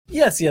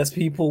Yes,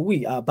 people,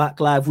 we are back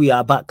live. We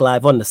are back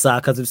live on the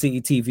Sarcasm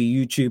City TV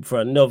YouTube for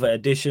another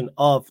edition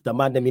of the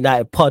ManDem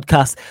United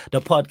podcast,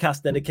 the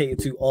podcast dedicated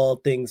to all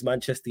things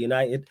Manchester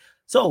United.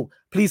 So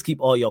please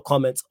keep all your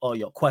comments, all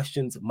your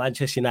questions,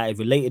 Manchester United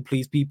related,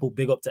 please, people.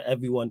 Big up to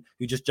everyone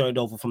who just joined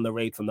over from the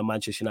raid from the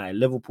Manchester United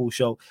Liverpool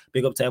show.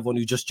 Big up to everyone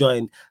who just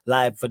joined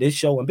live for this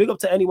show. And big up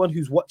to anyone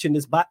who's watching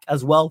this back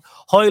as well.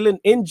 HOJLUND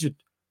injured.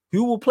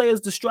 Who will play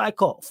as the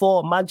striker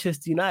for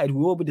Manchester United?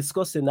 We will be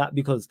discussing that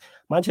because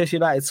Manchester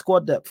United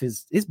squad depth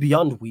is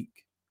beyond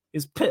weak.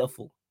 It's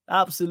pitiful.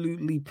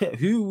 Absolutely pitiful.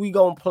 Who we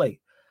going to play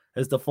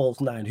as the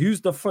false nine?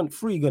 Who's the front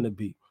three going to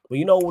be? Well,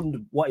 you know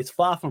what is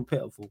far from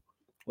pitiful,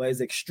 what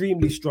is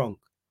extremely strong,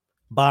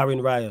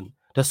 barring Ryan.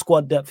 The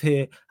squad depth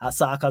here at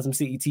Sarcasm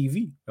City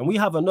TV. And we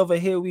have another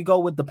Here We Go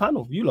with the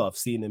panel. You lot have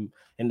seen him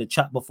in the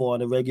chat before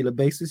on a regular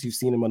basis. You've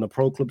seen him on the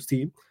Pro Clubs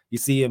team. You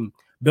see him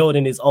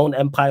building his own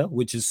empire,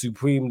 which is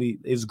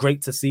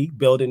great to see,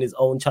 building his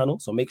own channel.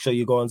 So make sure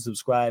you go and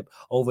subscribe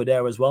over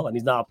there as well. And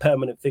he's now a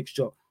permanent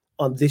fixture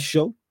on this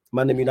show,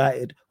 ManDem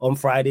United, on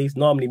Fridays,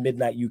 normally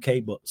midnight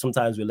UK, but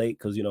sometimes we're late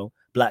because, you know,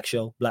 black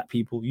show, black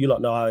people. You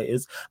lot know how it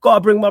is.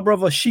 Gotta bring my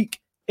brother Sheik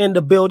in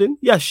the building.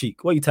 Yeah,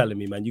 Sheik, what are you telling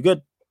me, man? You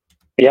good?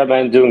 Yeah,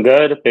 man, doing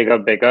good. Big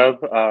up, big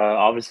up.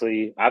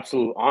 Obviously,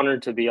 absolute honor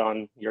to be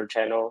on your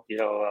channel,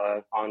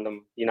 on the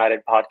United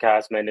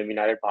podcast, ManDem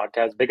United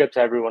podcast. Big up to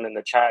everyone in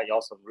the chat.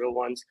 Y'all some real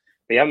ones.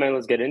 But yeah, man,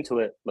 let's get into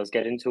it. Let's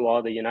get into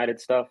all the United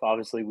stuff.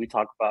 Obviously, we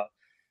talk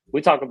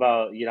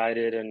about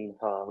United and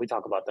we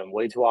talk about them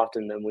way too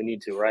often than we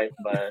need to, right?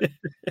 But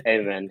hey,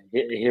 man,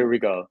 here we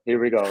go. Here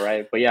we go,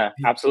 right? But yeah,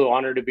 absolute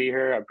honor to be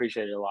here. I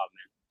appreciate it a lot,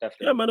 man.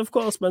 Definitely. Yeah, man, of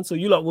course, man. So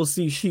you lot will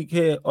see Sheik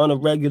here on a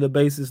regular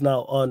basis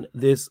now on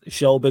this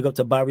show. Big up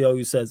to Barrio,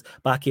 who says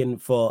back in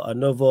for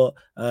another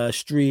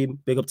stream.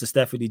 Big up to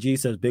Stephanie G,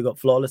 says big up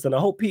Flawless. And I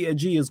hope Peter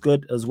G is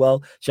good as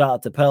well. Shout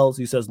out to Pels,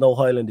 who says no,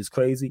 HOJLUND is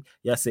crazy.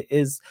 Yes, it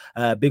is.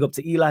 Big up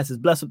to Eli, says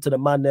bless up to the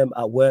ManDem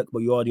at work,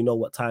 but you already know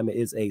what time it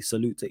is. A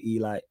salute to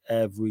Eli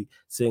every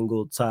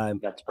single time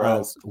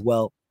as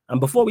well. And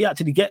before we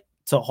actually get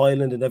to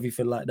HOJLUND and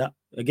everything like that,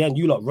 again,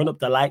 you lot run up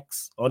the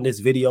likes on this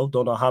video.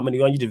 Don't know how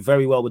many on. You did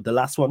very well with the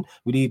last one.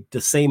 We need the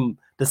same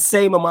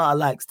amount of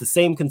likes, the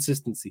same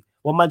consistency.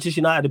 What Manchester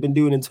United have been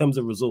doing in terms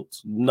of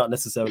results, not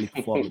necessarily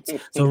performance.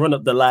 So run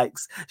up the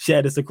likes,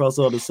 share this across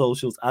all the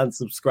socials, and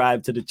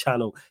subscribe to the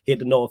channel. Hit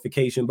the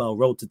notification bell,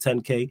 road to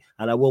 10K.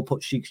 And I will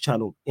put Sheik's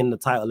channel in the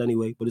title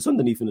anyway, but it's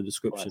underneath in the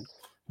description. Right.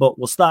 But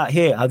we'll start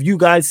here. Have you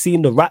guys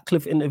seen the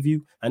Ratcliffe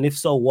interview? And if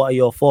so, what are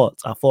your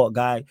thoughts? I thought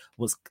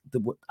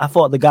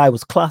the guy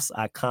was class.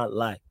 I can't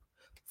lie.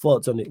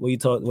 Thoughts on it? What you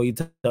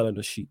telling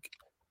us, Sheik?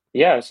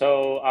 Yeah,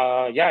 so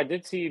I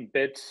did see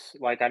bits.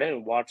 Like, I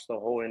didn't watch the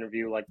whole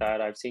interview like that.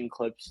 I've seen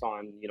clips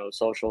on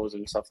socials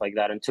and stuff like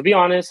that. And to be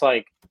honest,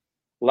 like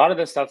a lot of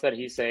the stuff that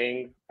he's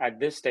saying at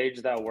this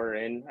stage that we're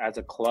in as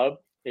a club,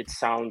 it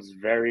sounds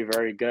very,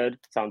 very good.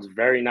 It sounds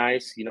very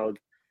nice.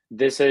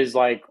 This is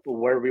like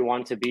where we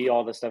want to be.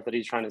 All the stuff that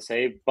he's trying to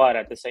say, but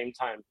at the same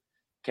time,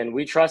 can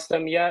we trust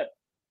them yet?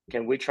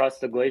 Can we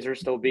trust the Glazers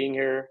still being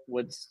here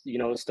with,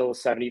 still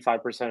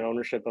 75%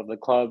 ownership of the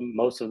club?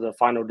 Most of the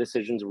final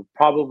decisions will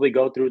probably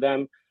go through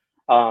them.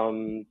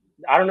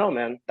 I don't know,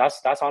 man.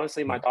 That's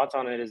honestly my thoughts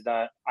on it, is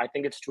that I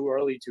think it's too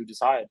early to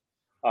decide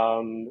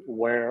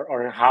where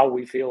or how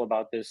we feel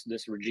about this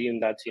regime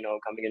that's,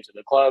 coming into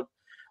the club.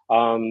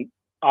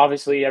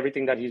 Obviously,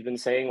 everything that he's been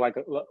saying, like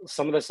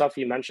some of the stuff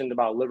he mentioned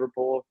about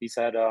Liverpool, he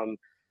said,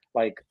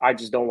 I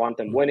just don't want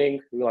them winning.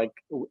 Like,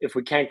 if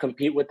we can't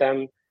compete with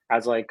them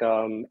as like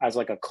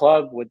a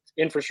club with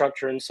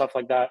infrastructure and stuff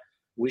like that,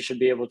 we should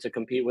be able to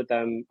compete with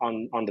them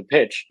on the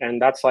pitch. And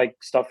that's like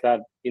stuff that,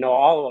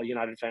 all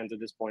United fans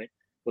at this point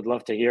would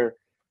love to hear.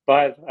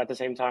 But at the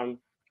same time,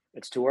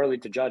 it's too early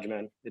to judge,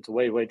 man. It's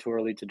way, way too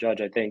early to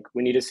judge, I think.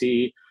 We need to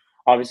see,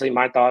 obviously,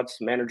 my thoughts,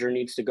 manager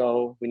needs to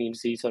go. We need to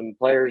see some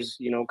players,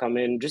 come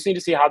in. Just need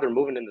to see how they're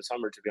moving in the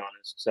summer, to be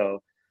honest.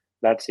 So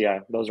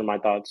those are my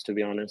thoughts, to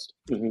be honest.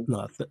 Mm-hmm.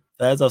 No,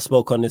 as I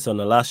spoke on this on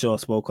the last show, I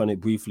spoke on it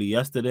briefly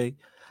yesterday.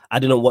 I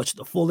didn't watch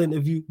the full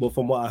interview, but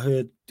from what I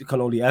heard, you can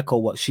only echo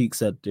what Sheik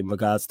said in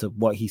regards to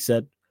what he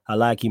said.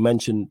 He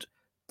mentioned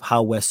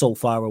how we're so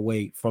far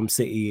away from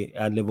City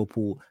and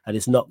Liverpool, and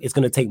it's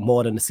going to take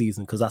more than a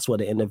season, because that's what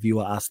the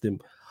interviewer asked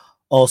him.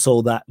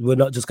 Also, that we're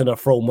not just going to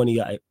throw money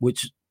at it,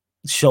 which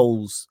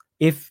shows,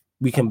 if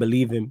we can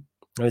believe him,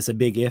 and it's a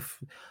big if,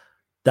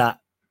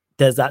 that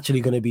there's actually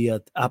going to be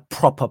a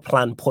proper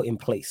plan put in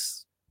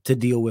place to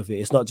deal with it.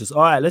 It's not just,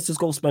 all right, let's just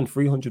go spend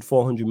 300,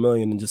 400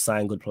 million and just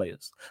sign good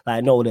players.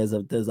 I know there's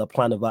a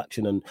plan of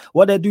action, and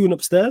what they're doing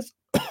upstairs,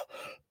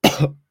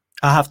 I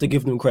have to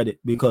give them credit,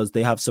 because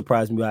they have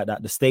surprised me like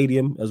that. The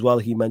stadium as well,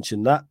 he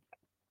mentioned that.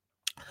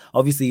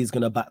 Obviously, he's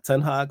going to back Ten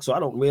Hag, so I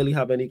don't really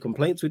have any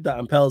complaints with that.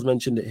 And Pels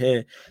mentioned it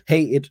here,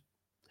 hated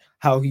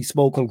how he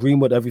spoke on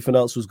Greenwood. Everything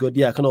else was good.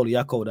 Yeah, I can only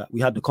echo that.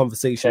 We had the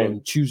conversation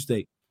on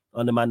Tuesday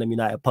on the ManDem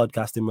United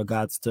podcast in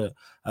regards to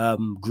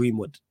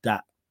Greenwood,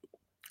 that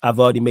I've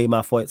already made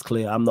my thoughts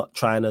clear. I'm not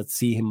trying to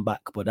see him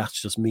back, but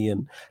that's just me,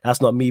 and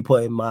that's not me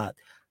putting my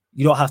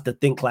you don't have to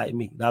think like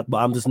me. But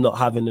I'm just not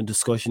having a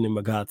discussion in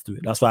regards to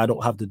it. That's why I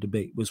don't have the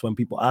debate. Because when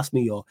people ask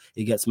me or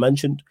it gets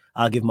mentioned,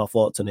 I'll give my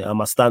thoughts on it. And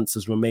my stance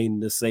has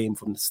remained the same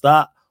from the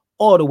start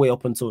all the way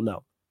up until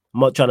now.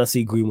 I'm not trying to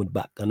see Greenwood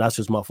back. And that's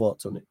just my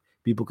thoughts on it.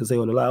 People can say,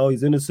 oh, they're like, oh,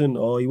 he's innocent,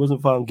 or he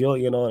wasn't found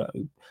guilty, and all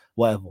that.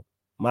 Whatever.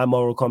 My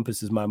moral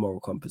compass is my moral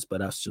compass, but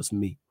that's just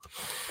me.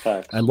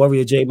 Facts. And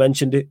Warrior J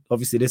mentioned it.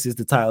 Obviously, this is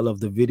the title of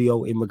the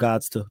video in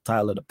regards to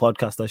title of the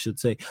podcast, I should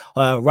say.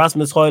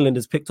 Rasmus HOJLUND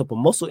has picked up a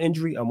muscle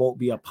injury and won't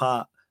be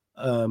part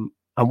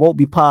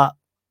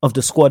of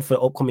the squad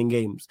for upcoming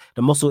games.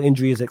 The muscle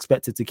injury is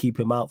expected to keep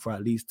him out for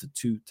at least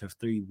 2 to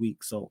 3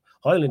 weeks. So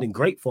HOJLUND in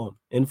great form,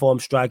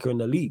 informed striker in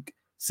the league.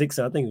 6,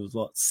 I think it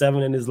was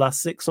 7 in his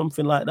last 6,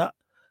 something like that.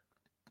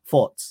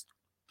 Thoughts?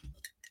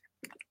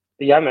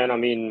 Yeah, man. I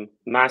mean,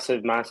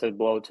 massive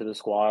blow to the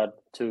squad,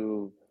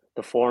 to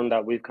the form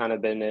that we've kind of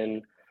been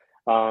in.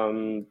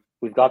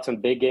 We've got some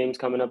big games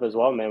coming up as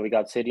well, man. We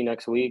got City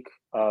next week.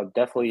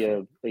 Definitely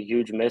a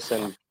huge miss.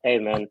 And hey,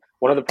 man,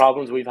 one of the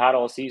problems we've had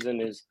all season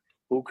is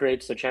who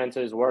creates the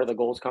chances, where are the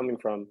goals coming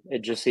from?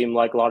 It just seemed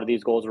like a lot of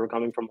these goals were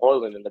coming from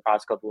HOJLUND in the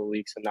past couple of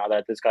weeks. And now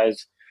that this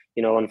guy's,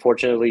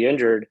 unfortunately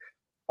injured,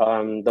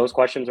 those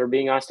questions are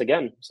being asked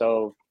again.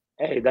 So,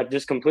 hey, that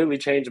just completely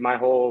changed my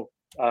whole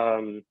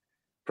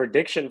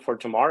prediction for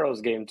tomorrow's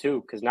game too,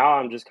 because now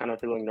I'm just kind of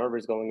feeling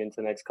nervous going into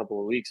the next couple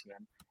of weeks, man.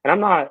 And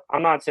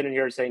I'm not sitting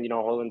here saying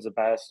HOJLUND's the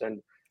best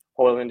and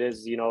HOJLUND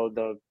is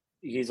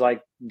he's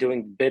like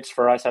doing bits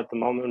for us at the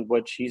moment,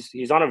 which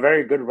he's on a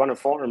very good run of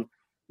form,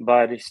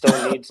 but he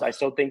still needs. I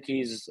still think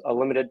he's a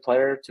limited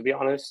player, to be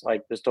honest.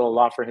 Like there's still a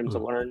lot for him to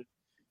learn.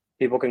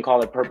 People can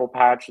call it purple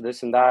patch,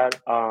 this and that.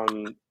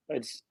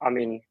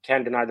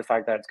 Can't deny the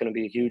fact that it's going to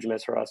be a huge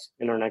miss for us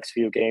in our next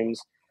few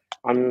games.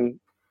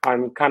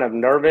 I'm kind of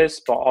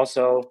nervous, but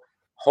also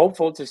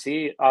hopeful to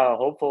see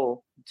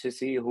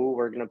who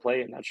we're gonna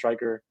play in that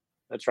striker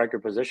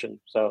position.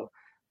 So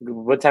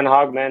with Ten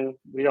Hag, man,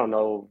 we don't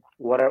know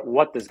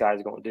what this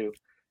guy's gonna do,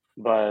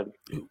 but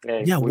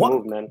hey, we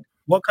move, man.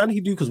 What can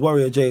he do? Because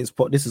Warrior J is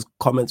this is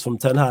comments from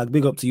Ten Hag.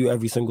 Big up to you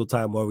every single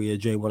time, Warrior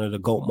J, one of the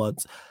GOAT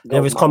mods.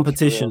 There is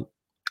competition.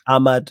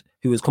 Ahmad,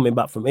 who is coming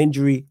back from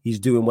injury, he's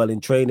doing well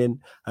in training.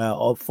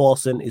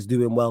 Forsen is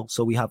doing well,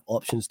 so we have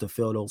options to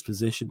fill those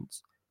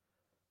positions.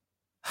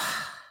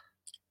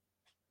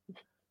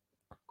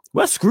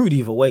 We're screwed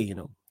either way,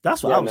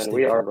 That's what I'm saying.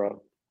 We are,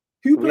 bro.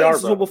 Who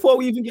plays? So before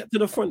we even get to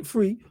the front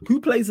three,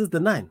 who plays as the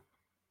 9?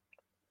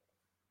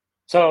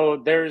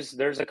 So there's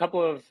a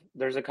couple of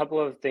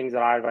things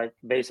that I've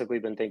basically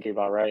been thinking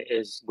about. Right,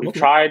 is we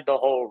tried the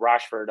whole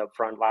Rashford up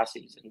front last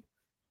season,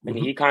 and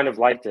he kind of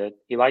liked it.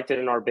 He liked it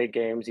in our big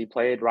games. He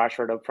played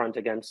Rashford up front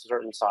against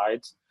certain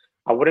sides.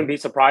 I wouldn't be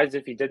surprised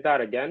if he did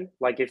that again.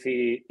 Like if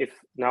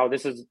now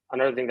this is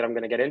another thing that I'm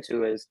going to get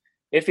into is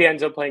if he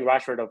ends up playing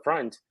Rashford up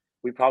front,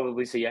 we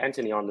probably see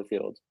Antony on the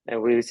field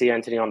and we see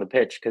Antony on the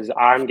pitch because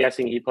I'm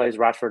guessing he plays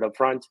Rashford up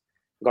front,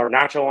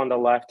 Garnacho on the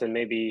left, and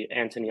maybe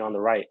Antony on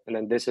the right. And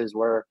then this is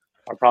where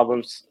our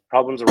problems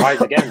arise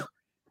again.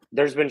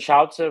 There's been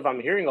shouts of I'm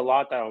hearing a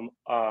lot that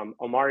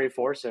Omari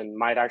Forsen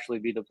might actually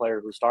be the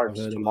player who starts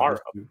tomorrow.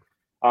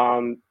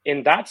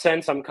 In that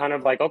sense, I'm kind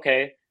of like,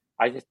 okay,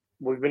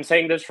 we've been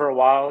saying this for a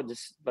while,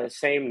 just the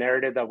same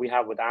narrative that we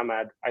have with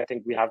Ahmad. I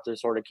think we have to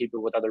sort of keep it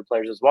with other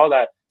players as well,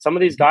 that some of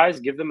these guys,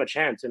 give them a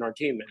chance in our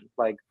team, man.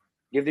 Like,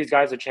 give these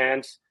guys a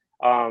chance.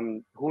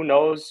 Who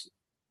knows?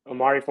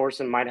 Omari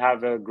Forsen might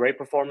have a great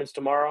performance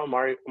tomorrow.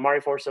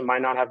 Omari Forsen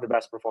might not have the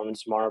best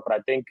performance tomorrow, but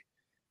I think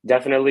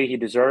definitely he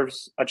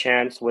deserves a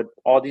chance with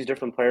all these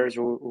different players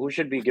who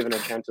should be given a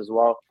chance as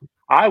well.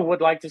 I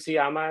would like to see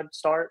Ahmad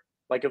start.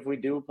 Like, if we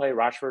do play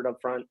Rashford up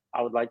front,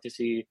 I would like to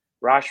see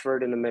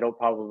Rashford in the middle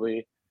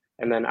probably,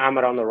 and then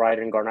Ahmad on the right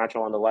and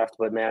Garnacho on the left.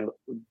 But man,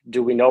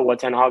 do we know what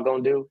Ten Hag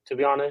gonna do? To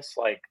be honest,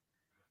 like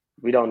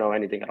we don't know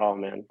anything at all,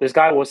 man. This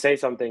guy will say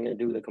something and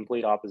do the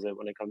complete opposite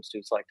when it comes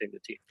to selecting the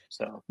team.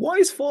 So why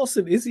is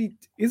Forsen? Is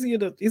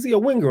he a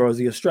winger or is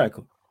he a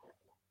striker?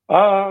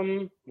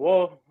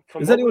 Well,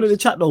 is anyone in the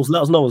chat knows?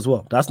 Let us know as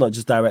well. That's not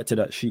just directed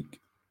at Sheik.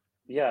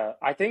 Yeah,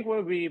 I think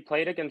when we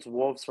played against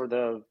Wolves for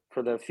the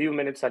few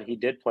minutes that he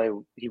did play,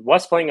 he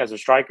was playing as a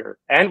striker,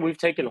 and we've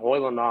taken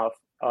HOJLUND off.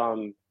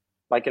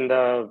 Like in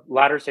the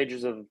latter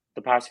stages of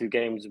the past few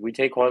games, we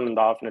take HOJLUND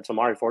off, and it's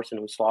Omari Forsen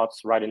who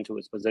slots right into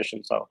his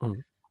position. So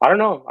I don't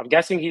know. I'm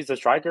guessing he's the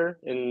striker,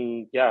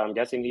 I'm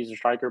guessing he's a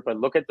striker. But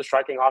look at the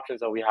striking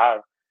options that we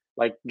have,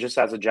 like just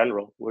as a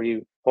general, where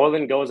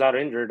HOJLUND goes out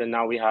injured, and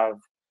now we have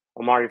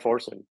Omari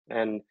Forsen,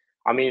 and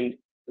I mean,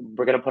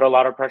 we're going to put a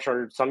lot of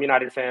pressure. Some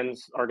United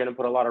fans are going to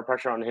put a lot of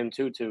pressure on him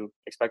too, to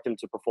expect him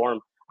to perform.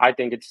 I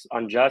think it's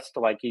unjust.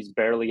 Like, he's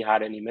barely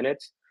had any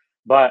minutes,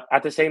 but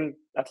at the same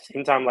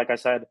time, like I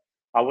said,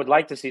 I would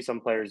like to see some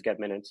players get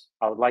minutes.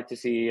 I would like to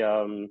see,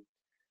 I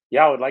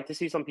would like to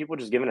see some people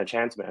just given a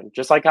chance, man.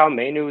 Just like how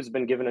Mainu has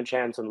been given a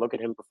chance, and look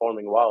at him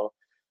performing well.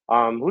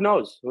 Who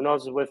knows? Who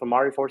knows if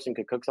Omari Forsen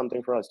could cook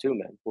something for us too,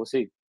 man? We'll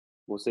see.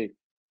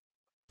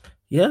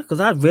 Yeah,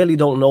 because I really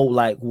don't know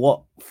like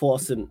what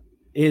Forsen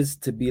is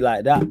to be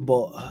like that,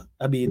 but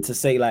I mean to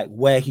say like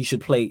where he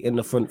should play in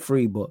the front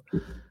three, but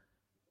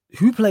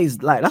who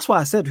plays like that's why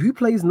I said who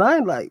plays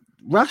 9? Like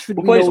Rashford,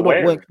 Who we plays know not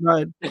where? work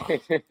 9.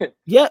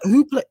 Yeah,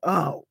 who play?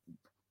 Oh,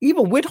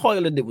 even with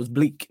HOJLUND, it was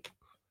bleak.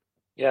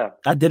 Yeah,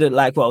 I didn't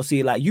like what I was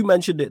seeing. Like you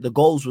mentioned it, the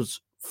goals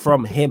was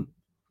from him.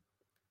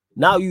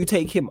 Now you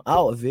take him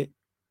out of it.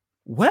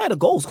 Where are the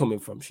goals coming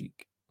from,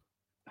 Sheik?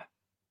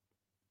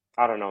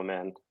 I don't know,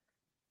 man.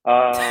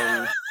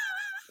 I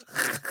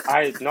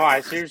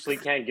seriously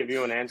can't give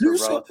you an answer,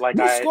 bro.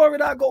 Who's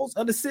scoring our goals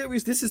on the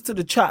series? This is to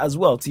the chat as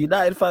well. To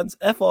United fans,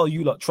 F all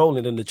you lot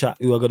trolling in the chat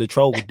who are going to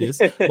troll with this.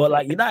 But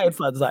like United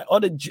fans, like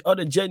on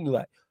the genuine,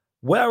 like,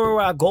 where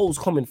are our goals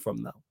coming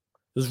from now?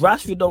 Because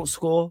Rashford don't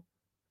score,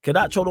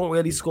 Canacho don't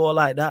really score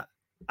like that.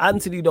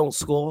 Anthony don't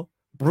score.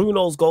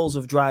 Bruno's goals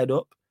have dried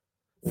up.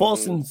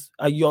 Forson's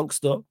a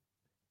youngster.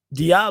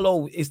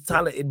 Diallo is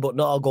talented, but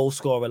not a goal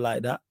scorer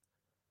like that.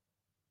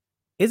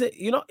 Is it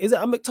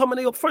a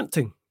McTominay up front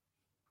thing?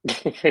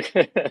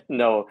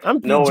 No, I'm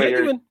being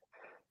genuine.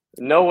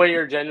 No way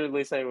you're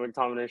genuinely saying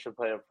McTominay should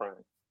play up front.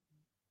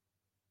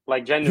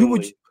 Like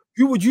genuinely.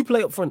 Who would you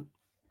play up front?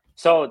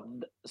 So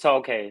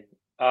okay.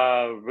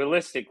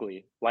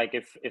 Realistically, like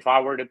if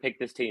I were to pick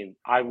this team,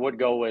 I would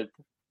go with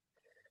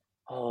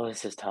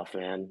this is tough,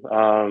 man.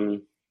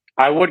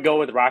 I would go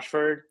with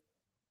Rashford,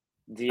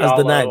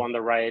 Diallo on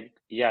the right.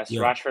 Yes,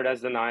 yeah. Rashford as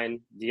the 9,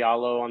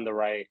 Diallo on the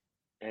right,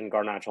 and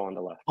Garnacho on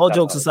the left. All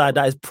jokes aside,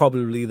 that is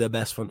probably the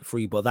best front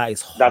three, but that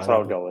is horrible. That's what I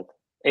would go with.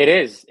 It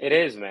is,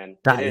 man.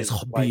 That is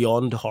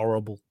beyond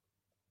horrible.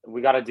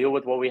 We got to deal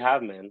with what we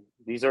have, man.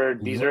 These are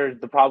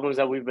the problems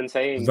that we've been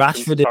saying Rashford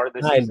since the start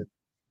of the season.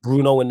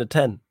 Bruno in the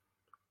 10.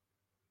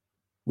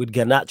 With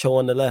Garnacho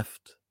on the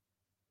left.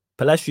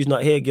 Palestri's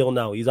not here, Gil,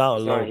 now. He's out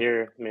alone. Not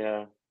here,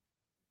 yeah.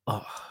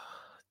 Oh,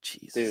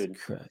 Jesus Dude,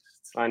 Christ.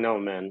 I know,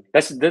 man.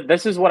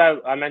 This is what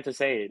I meant to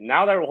say.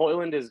 Now that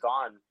HOJLUND is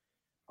gone,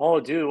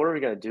 dude, what are we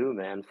going to do,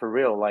 man? For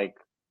real, like,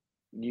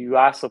 you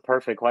asked the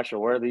perfect question.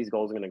 Where are these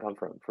goals going to come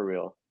from, for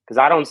real? Because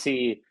I don't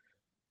see,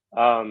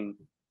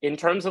 in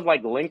terms of,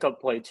 like,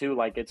 link-up play, too,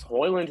 like, it's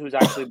HOJLUND who's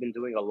actually been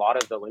doing a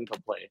lot of the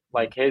link-up play.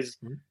 Like,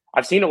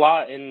 I've seen a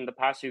lot in the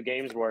past few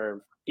games where,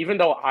 even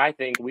though I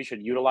think we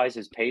should utilize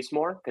his pace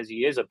more, because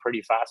he is a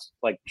pretty fast,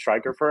 like,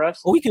 striker for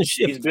us. Oh, he can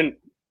shift.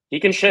 He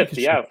can shift,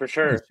 yeah, for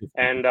sure.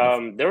 And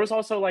there was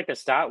also, like, a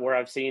stat where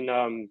I've seen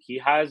he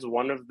has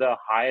one of the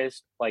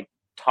highest, like,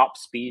 top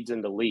speeds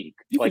in the league.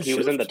 Like, he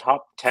was in the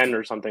top 10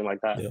 or something like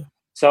that. Yeah.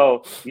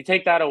 So you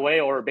take that away,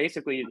 or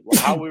basically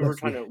how we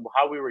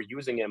were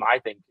using him, I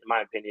think, in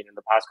my opinion, in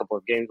the past couple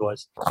of games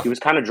was he was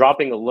kind of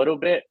dropping a little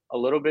bit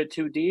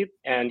too deep,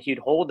 and he'd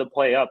hold the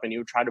play up and he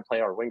would try to play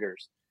our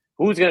wingers.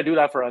 Who's going to do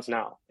that for us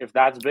now? If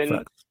that's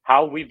been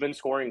how we've been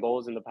scoring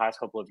goals in the past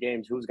couple of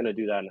games, who's going to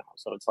do that now?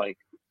 So it's like,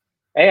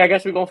 hey, I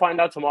guess we're going to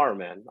find out tomorrow,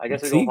 man. I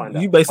guess we're going to find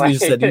out. You basically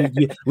just said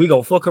we're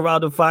going to fuck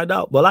around and find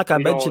out. But like I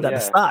mentioned at the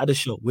start of the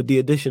show with the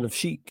addition of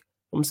Sheik,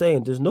 I'm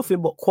saying there's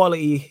nothing but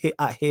quality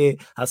here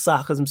at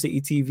Sarcasm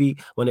City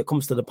TV when it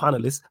comes to the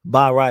panelists.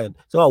 Bar Ryan.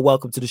 So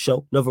welcome to the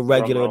show. Another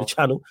regular of the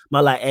channel.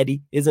 My like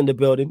Eddie is in the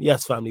building.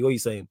 Yes, family. What are you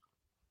saying?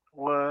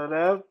 What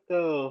up,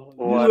 though?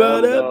 What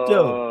up,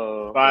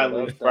 Joe?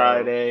 Finally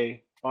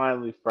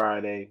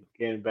Friday.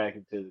 Getting back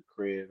into the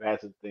crib.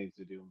 Had some things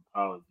to do.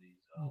 Apologies.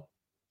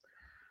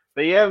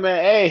 But yeah,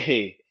 man.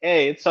 Hey,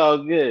 it's all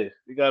good.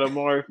 We got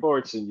Amari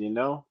Fortson,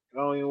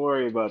 Don't even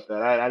worry about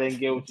that. I didn't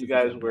get what you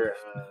guys were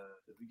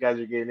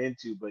getting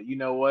into, but you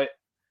know what?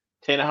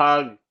 Ten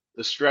Hag,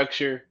 the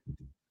structure,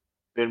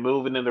 been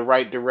moving in the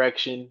right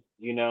direction.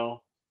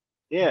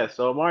 Yeah.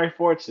 So Amari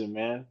Fortson,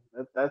 man,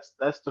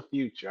 that's the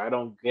future. I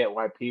don't get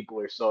why people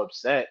are so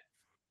upset.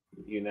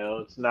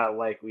 It's not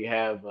like we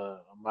have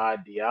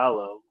Amad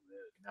Diallo.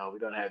 No, we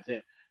don't have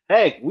him.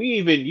 Heck, we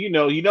even, you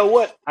know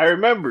what? I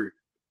remember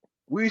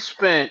we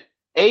spent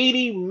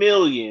 $80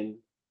 million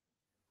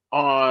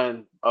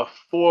on a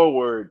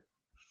forward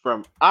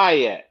from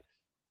Ajax,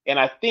 and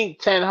I think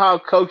Ten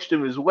Hag coached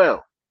him as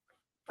well.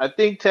 I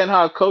think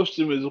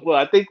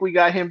we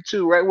got him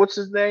too, right? What's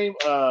his name?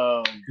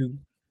 I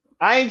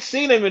ain't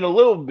seen him in a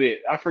little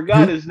bit. I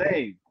forgot his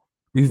name.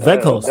 The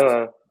fake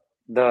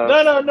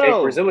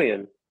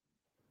Brazilian.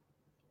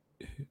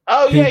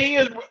 Oh yeah, he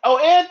is. Oh,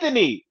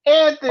 Anthony.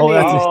 Yeah. I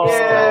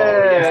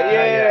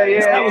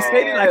was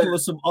saying like it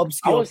was some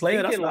obscure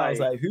player. That's why I was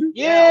like, who?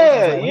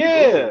 Yeah.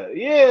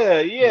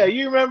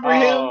 You remember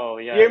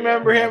him? Yeah, you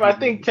remember him? I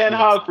think Ten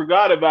Hag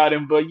forgot about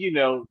him, but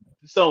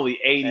it's only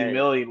 $80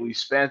 million we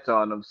spent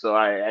on him, so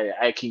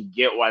I can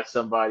get why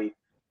somebody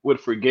would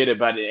forget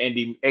about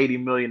an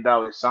 $80 million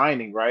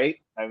signing, right?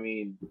 I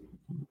mean,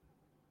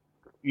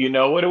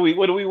 what are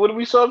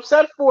we so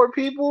upset for,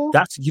 people?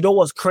 That's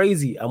what's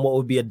crazy, and what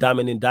would be a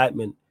damning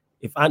indictment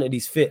if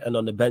Anthony's fit and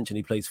on the bench and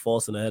he plays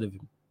Forson ahead of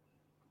him.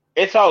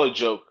 It's all a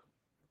joke.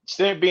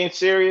 Being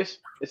serious,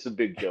 it's a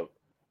big joke.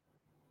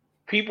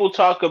 People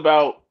talk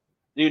about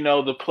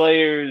the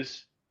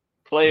players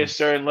play a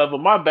certain level.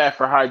 My bad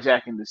for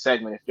hijacking the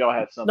segment. If y'all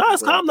had something, no,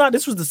 it's calm now.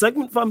 This was the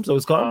segment, fam, so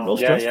it's calm. No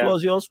stress.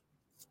 Floor's yours.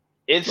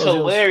 It's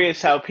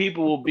hilarious how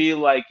people will be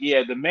like,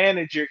 yeah, the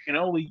manager can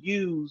only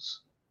use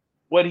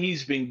what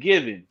he's been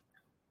given.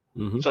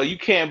 Mm-hmm. So you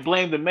can't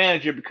blame the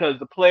manager because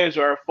the players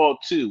are at fault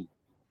too.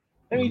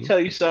 Let me tell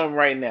you something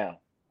right now.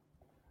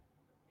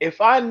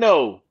 If I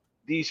know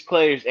these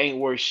players ain't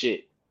worth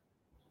shit,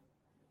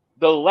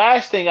 the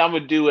last thing I'm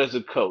going to do as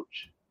a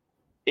coach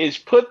is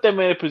put them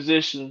in a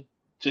position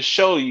to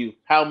show you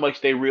how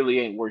much they really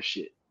ain't worth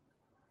shit.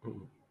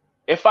 Mm-hmm.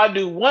 If I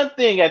do one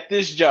thing at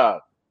this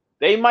job,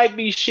 they might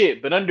be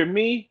shit, but under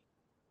me,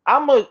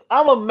 I'm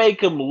gonna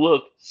make them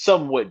look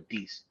somewhat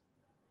decent.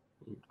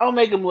 I'll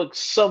make them look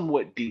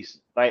somewhat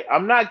decent. Like,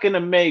 I'm not gonna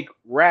make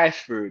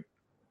Rashford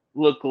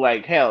look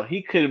like hell.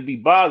 He couldn't be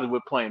bothered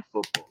with playing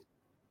football.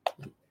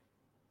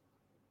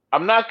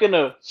 I'm not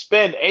gonna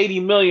spend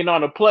 80 million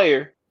on a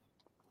player,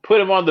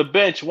 put him on the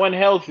bench when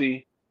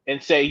healthy,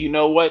 and say, you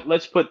know what?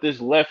 Let's put this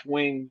left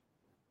wing,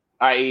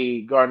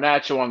 i.e.,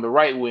 Garnacho, on the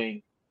right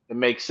wing to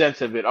make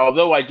sense of it.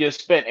 Although I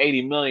just spent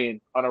 80 million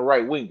on a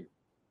right winger.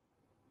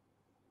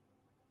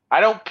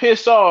 I don't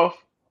piss off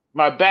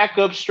my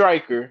backup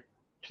striker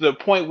to the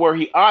point where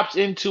he opts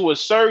into a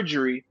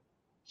surgery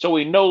so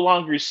we no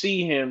longer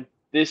see him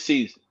this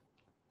season.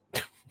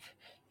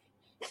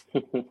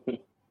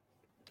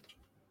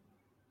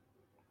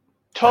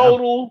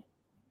 Total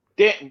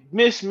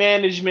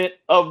mismanagement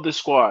of the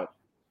squad.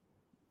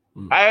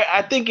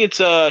 I think it's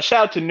a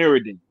shout out to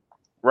Nuruddin,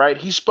 right?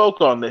 He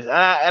spoke on this,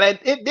 and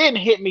it didn't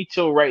hit me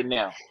till right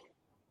now.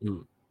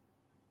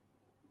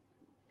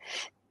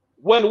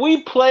 When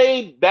we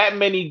played that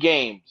many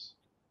games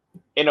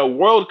in a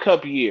World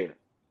Cup year,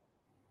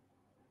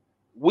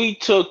 we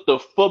took the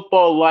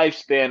football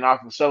lifespan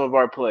off of some of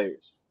our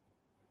players.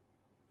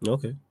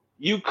 Okay.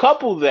 You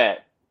couple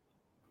that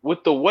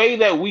with the way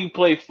that we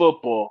play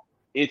football,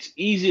 it's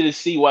easy to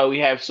see why we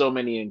have so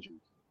many injuries.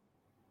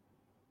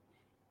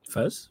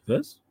 Fez,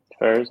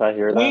 I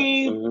hear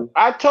that.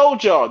 I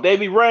told y'all, they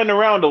be running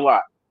around a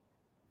lot.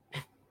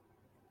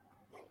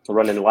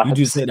 Running laps. You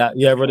do say that.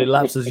 Yeah, running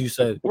laps, as you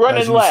said.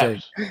 Running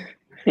laps.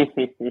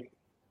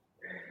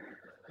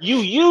 You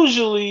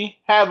usually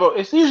have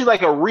it's usually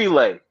like a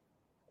relay.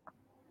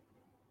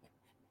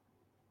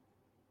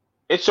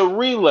 It's a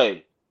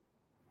relay.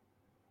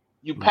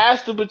 You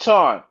pass the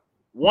baton.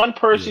 One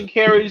person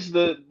carries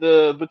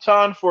the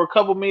baton for a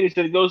couple minutes,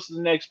 then it goes to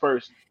the next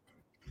person.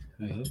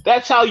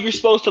 That's how you're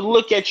supposed to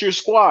look at your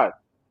squad.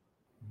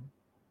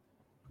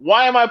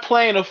 Why am I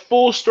playing a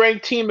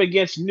full-strength team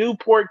against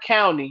Newport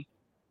County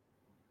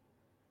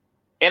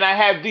and I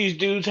have these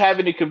dudes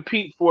having to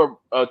compete for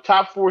a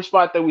top 4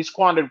 spot that we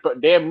squandered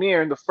damn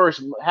near in the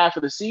first half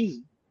of the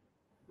season?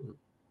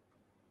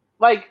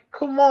 Like,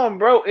 come on,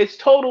 bro. It's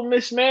total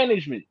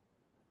mismanagement.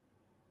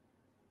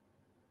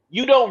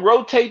 You don't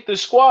rotate the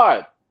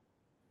squad.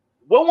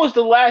 When was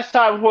the last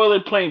time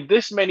HOJLUND played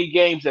this many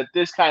games at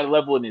this kind of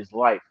level in his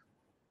life?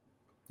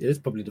 It's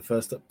probably the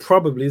first time.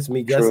 Probably, it's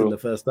me guessing the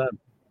first time.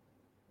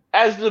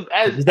 As a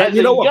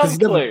young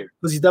player.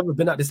 Because he's never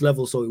been at this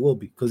level, so it will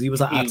be. Because he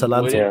was at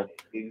Atalanta.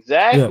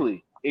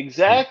 Exactly.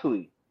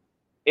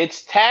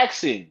 It's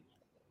taxing.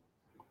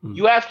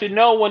 You have to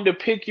know when to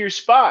pick your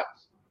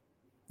spots.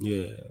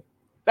 Yeah.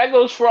 That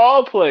goes for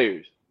all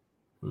players.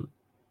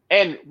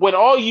 And when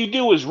all you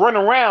do is run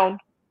around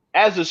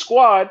as a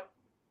squad,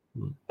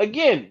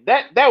 again,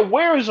 that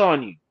wears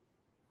on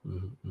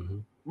you.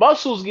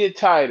 Muscles get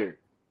tighter.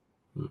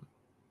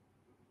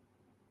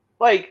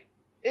 Like,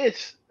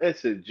 it's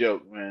a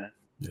joke, man.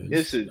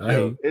 It's a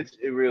joke.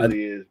 It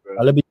really is,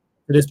 bro.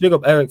 Let's big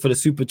up Eric for the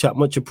super chat.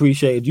 Much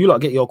appreciated. You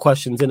lot get your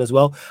questions in as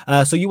well.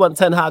 So you want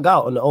Ten Hag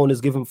out and the owners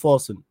giving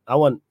Forsen. I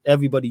want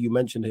everybody you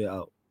mentioned here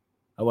out.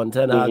 I want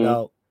Ten Hag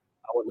out.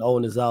 I want the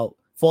owners out.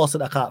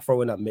 Forsen I can't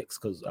throw in that mix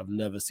because I've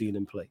never seen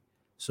him play.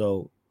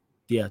 So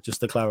yeah,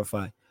 just to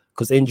clarify,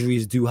 because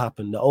injuries do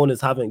happen. The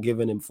owners haven't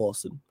given him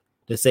Forsen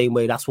the same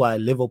way. That's why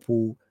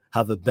Liverpool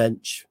have a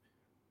bench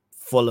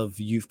full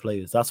of youth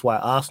players. That's why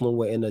Arsenal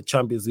were in the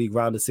Champions League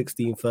round of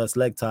 16 first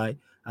leg tie,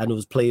 and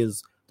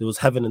there was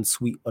heaven and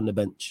sweet on the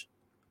bench.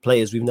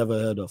 Players we've never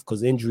heard of,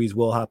 because injuries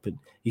will happen.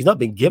 He's not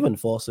been given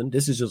Forsen.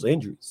 This is just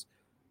injuries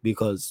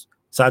because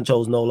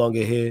Sancho's no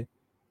longer here.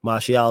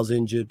 Martial's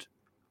injured.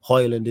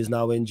 HOJLUND is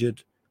now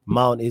injured.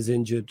 Mount is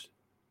injured.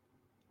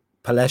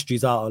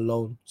 Palestri's out on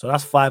loan. So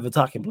that's 5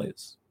 attacking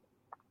players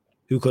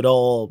who could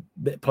all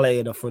play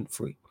in the front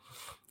three.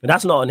 And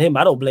that's not on him.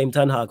 I don't blame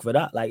Ten Hag for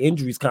that. Like,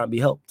 injuries can't be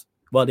helped.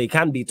 Well, they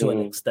can be to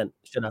an extent,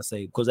 should I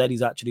say, because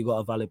Eddie's actually got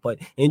a valid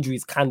point.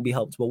 Injuries can be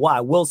helped. But what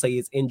I will say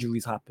is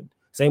injuries happen.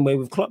 Same way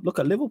with Klopp. Look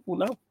at Liverpool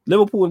now.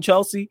 Liverpool and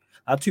Chelsea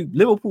are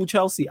Liverpool,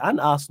 Chelsea, and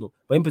Arsenal,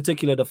 but in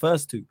particular, the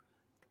first two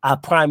are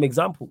prime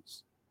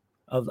examples.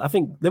 I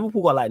think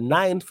Liverpool got like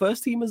 9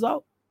 first teamers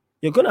out.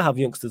 You're going to have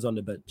youngsters on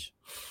the bench.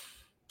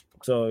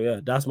 So,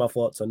 yeah, that's my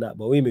thoughts on that.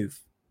 But we move.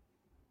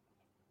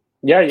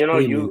 Yeah,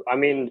 I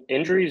mean,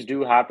 injuries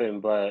do happen,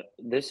 but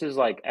this is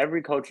like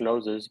every coach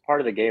knows this is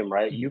part of the game,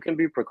 right? You can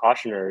be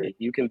precautionary.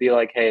 You can be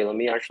like, hey, let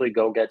me actually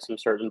go get some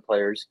certain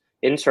players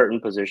in certain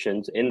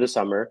positions in the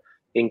summer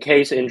in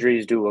case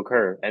injuries do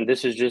occur. And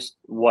this is just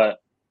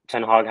what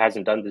Ten Hag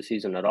hasn't done this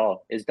season at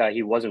all is that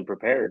he wasn't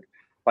prepared.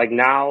 Like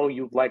now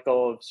you've let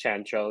go of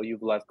Sancho,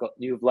 you've let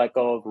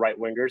go of right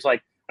wingers.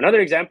 Like another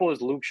example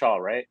is Luke Shaw,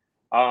 right?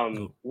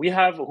 We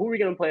have who are we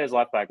going to play as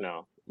left back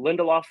now?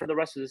 Lindelof for the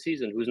rest of the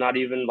season, who's not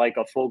even like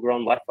a full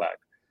grown left back.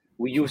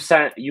 You've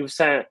sent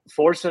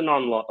Forsen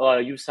on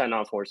loan. You sent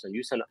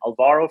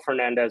Alvaro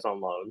Fernandez on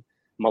loan.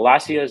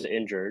 Malacia is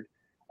injured.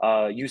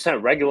 You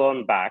sent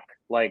Reguilon back.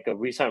 Like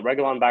we sent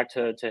Reguilon back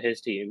to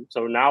his team.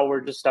 So now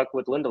we're just stuck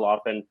with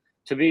Lindelof. And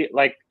to be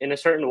like in a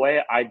certain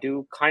way, I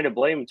do kind of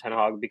blame Ten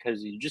Hag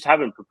because you just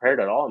haven't prepared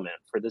at all, man,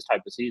 for this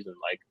type of season.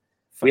 Like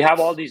we have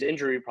all these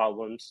injury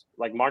problems.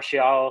 Like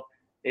Martial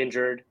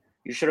injured.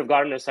 You should have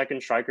gotten a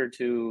second striker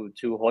to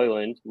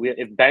HOJLUND.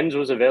 If Benz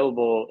was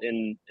available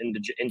in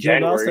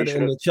January, said it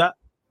in the chat.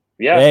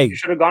 Yeah, hey. You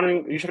should have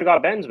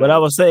got Benz. But I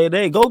was saying,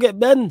 hey, go get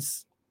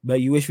Benz.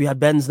 But you wish we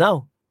had Benz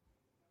now.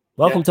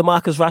 Welcome to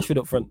Marcus Rashford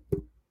up front.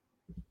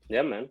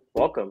 Yeah, man.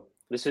 Welcome.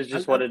 This is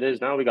just what it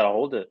is now. We gotta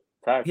hold it.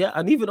 Fact. Yeah,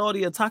 and even all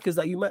the attackers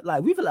that you met,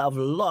 like we've allowed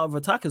a lot of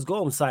attackers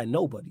go and sign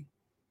nobody.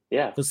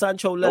 Yeah, because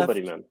Sancho left,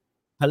 nobody, man.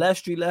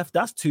 Palestri left.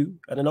 That's two,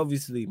 and then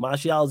obviously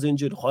Martial's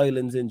injured,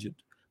 HOJLUND's injured.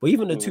 But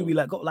even the two we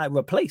got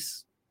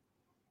replace,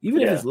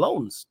 even if it's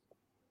loans,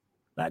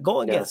 like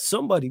go and get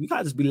somebody. We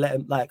can't just be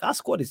letting like our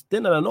squad is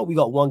thin, and I know we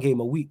got one game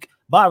a week,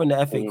 barring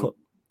the FA Cup.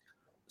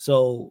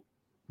 So,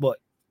 but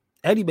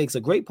Eddie makes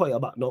a great point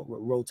about not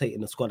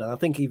rotating the squad, and I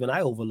think even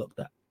I overlooked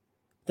that.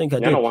 I think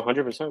I did.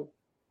 100%.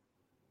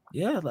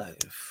 Yeah,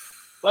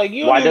 like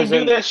you don't even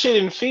do that shit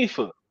in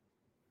FIFA.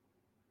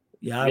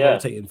 Yeah, I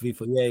rotate in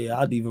FIFA. Yeah,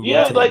 I'd even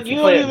rotate. Like you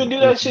don't even do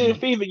that shit in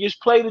FIFA.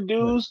 Just play the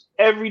dudes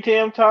every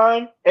damn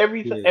time.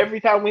 Every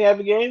time we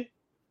have a game.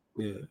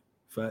 Yeah,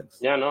 facts.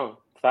 Yeah, no,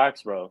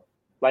 facts, bro.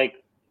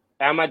 Like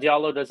Amad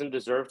Diallo doesn't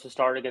deserve to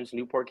start against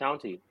Newport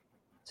County.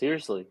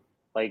 Seriously,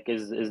 like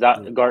is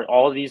that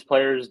all of these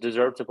players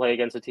deserve to play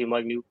against a team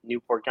like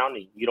Newport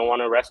County? You don't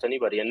want to rest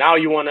anybody, and now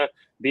you want to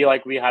be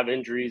like we have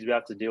injuries. We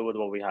have to deal with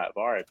what we have.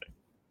 All right, man.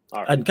 All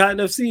right. And kind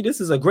of see,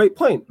 this is a great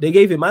point. They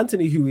gave him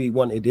Anthony who he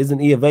wanted. Isn't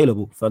he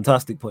available?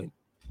 Fantastic point.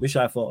 Wish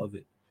I thought of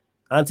it.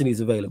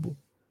 Anthony's available.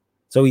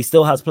 So he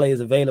still has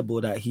players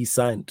available that he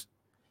signed.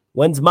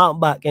 When's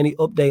Mount back? Any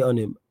update on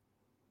him?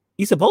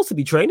 He's supposed to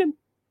be training.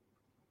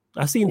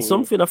 I seen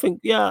something. I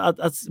think,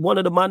 one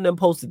of the ManDem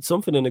posted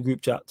something in the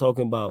group chat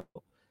talking about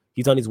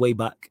he's on his way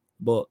back.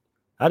 But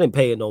I didn't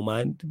pay it no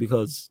mind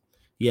because,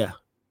 the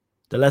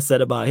less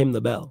said about him, the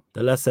better.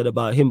 The less said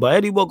about him. But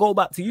Eddie, we'll go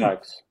back to you.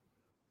 Thanks.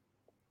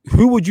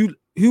 Who would you?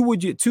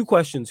 Two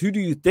questions. Who do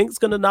you think's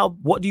gonna now?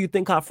 What do you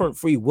think our front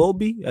three will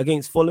be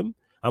against Fulham?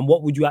 And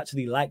what would you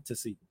actually like to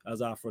see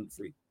as our front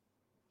three?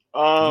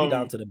 We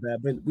down to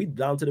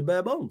the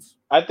bare bones.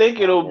 I think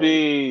it'll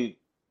be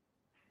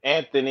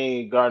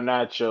Anthony,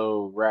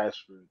 Garnacho,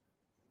 Rashford.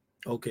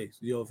 Okay, so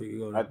you don't think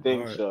you're I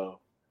think so.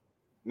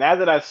 Now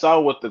that I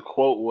saw what the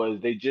quote was,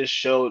 they just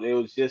showed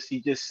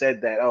he just said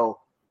that,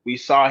 we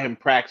saw him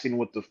practicing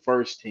with the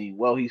first team.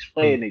 Well, he's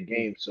playing the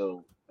game,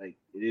 so like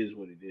it is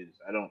what it is.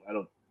 I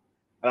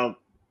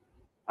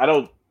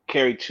don't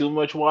carry too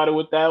much water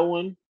with that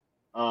one.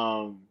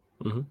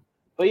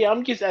 But yeah,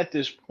 I'm just at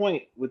this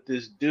point with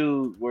this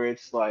dude where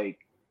it's like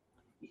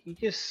he's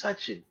just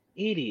such an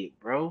idiot,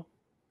 bro.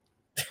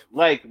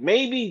 Like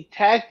maybe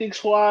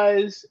tactics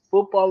wise,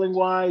 footballing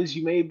wise,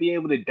 you may be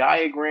able to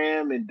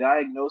diagram and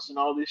diagnose and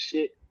all this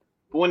shit.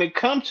 But when it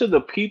comes to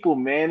the people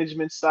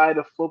management side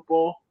of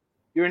football,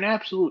 you're an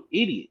absolute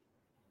idiot.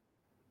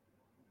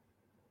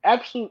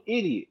 Absolute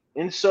idiot.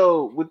 And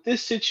so with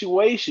this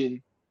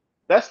situation,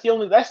 that's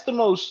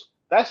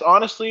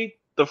honestly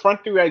the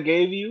front three I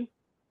gave you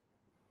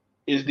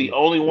is the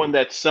only one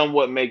that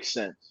somewhat makes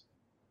sense.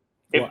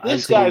 If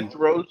this guy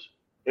throws,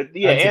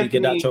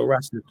 Anthony,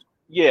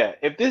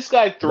 if this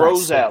guy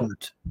throws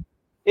out,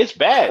 it's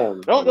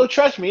bad. Don't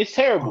trust me, it's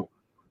terrible.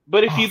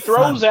 But if he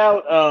throws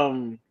out,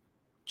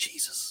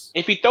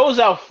 if he throws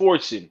out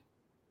Fortson,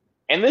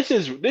 and this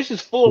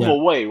is Fulham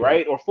away,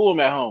 right, or Fulham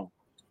at home?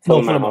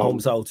 Fulham at home,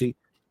 salty.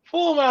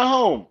 Fulham at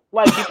home.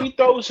 Like if he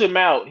throws him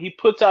out, he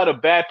puts out a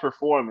bad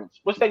performance.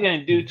 What's that going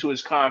to do to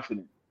his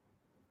confidence?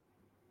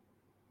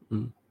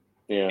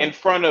 Yeah. In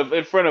front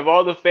of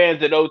all the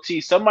fans at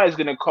OT, somebody's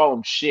going to call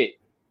him shit.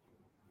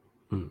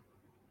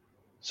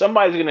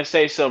 Somebody's going to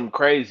say something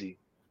crazy.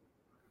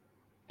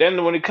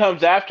 Then when it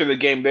comes after the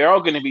game, they're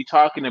all going to be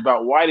talking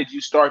about why did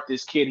you start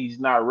this kid? He's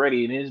not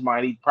ready. In his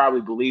mind, he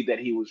probably believed that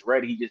he was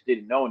ready. He just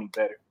didn't know any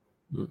better.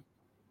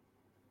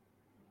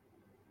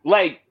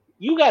 Like,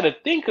 you got to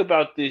think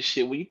about this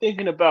shit when you're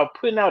thinking about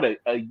putting out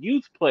a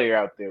youth player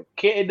out there.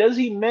 Does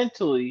he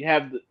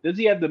have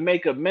the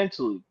makeup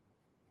mentally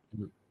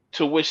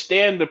to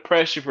withstand the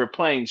pressure for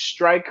playing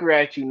striker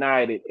at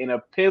United in a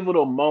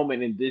pivotal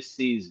moment in this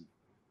season?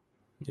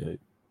 Yeah.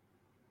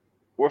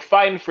 We're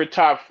fighting for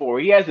top 4.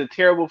 He has a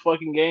terrible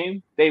fucking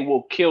game. They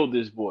will kill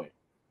this boy.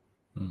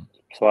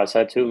 That's what I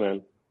said too,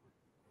 man.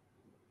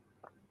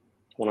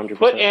 100%.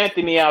 Put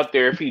Anthony out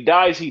there. If he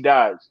dies, he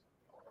dies.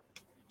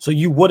 So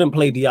you wouldn't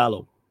play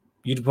Diallo?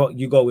 You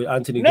go with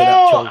Anthony?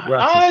 No,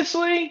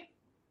 honestly,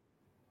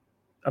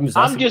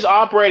 I'm just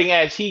operating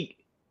as he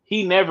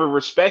never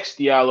respects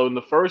Diallo in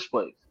the first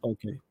place.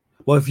 Okay.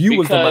 Well, if you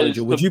was the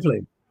manager, would you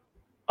play?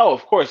 Oh,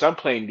 of course, I'm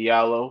playing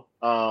Diallo.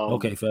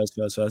 Okay, first.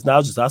 Now I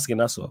was just asking.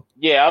 That's all.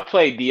 Yeah, I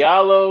play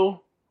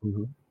Diallo,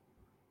 Mm-hmm.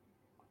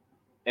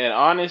 and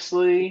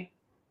honestly,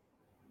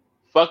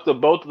 fuck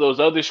both of those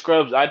other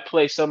scrubs. I'd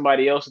play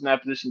somebody else in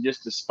that position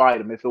just to spite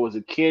him. If it was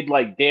a kid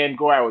like Dan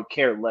Gore, I would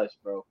care less,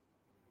 bro.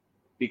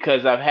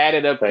 Because I've had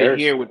it up to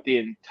here with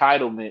the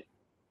entitlement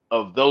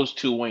of those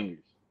two wingers.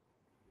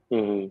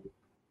 Mm-hmm.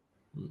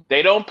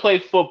 They don't play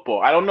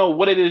football. I don't know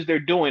what it is they're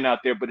doing out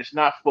there, but it's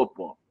not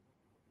football.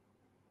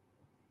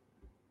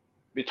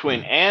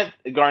 Between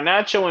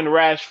Garnacho and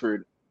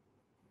Rashford,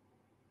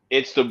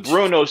 it's the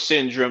Bruno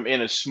syndrome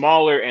in a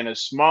smaller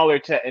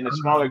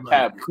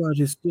tablet. God,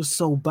 it's just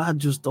so bad,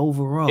 just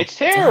overall. It's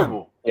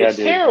terrible. Yeah, it's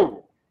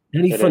terrible.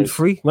 Any front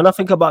free. When I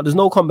think about, there's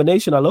no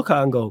combination. I look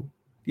at and go,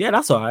 yeah,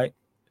 that's all right.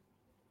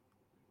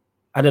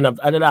 I didn't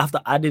have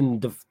to add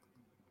in the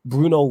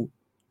Bruno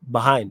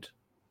behind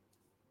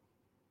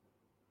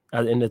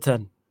in the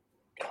 10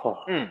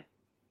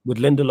 with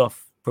Lindelof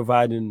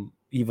providing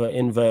either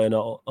inverting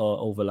or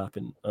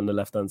overlapping on the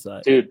left hand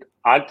side. Dude,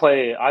 I'd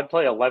play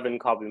 11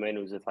 copy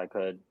menus if I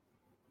could.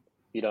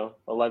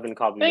 11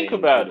 copy menus. Think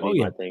about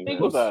it. Think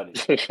about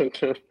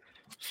it.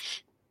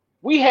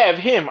 We have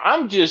him.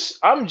 I'm just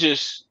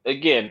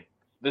again,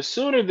 the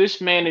sooner this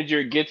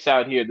manager gets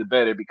out here, the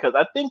better. Because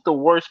I think the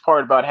worst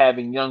part about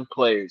having young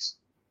players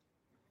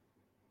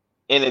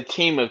in a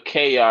team of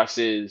chaos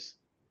is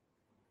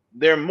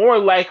they're more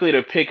likely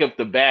to pick up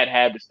the bad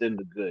habits than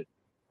the good.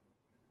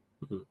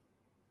 Mm-hmm.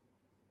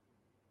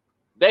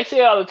 They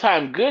say all the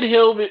time, good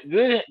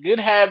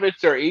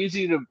habits are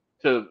easy to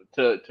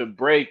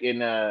break.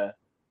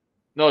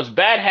 It's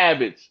bad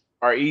habits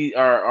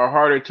are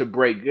harder to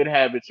break. Good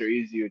habits are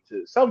easier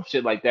to some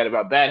shit like that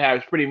about bad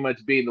habits pretty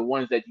much being the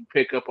ones that you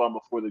pick up on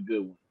before the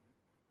good ones.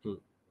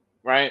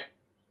 Right?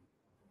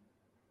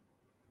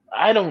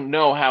 I don't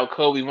know how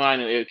Kobe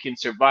Bryant can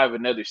survive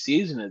another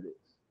season of this.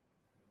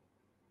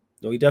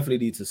 No, he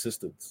definitely needs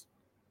assistance.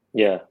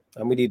 Yeah.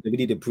 And we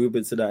need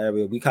improvements to that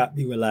area. We can't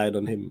be relying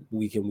on him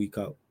week in, week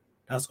out.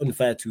 That's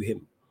unfair to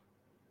him.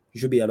 He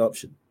should be an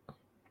option.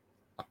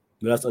 But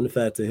that's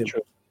unfair to him.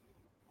 True.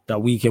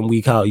 That week in,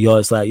 week out,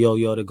 you're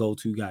the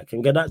go-to guy.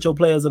 Can Garnacho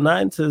play as a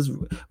 9, says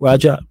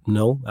Raja?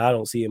 No, I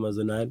don't see him as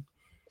a 9.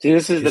 See,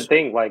 this is the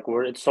thing. Like,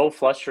 it's so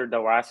flustered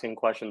that we're asking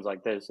questions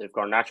like this. If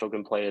Garnacho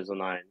can play as a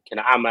 9, can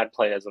Ahmad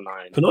play as a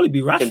 9? Can only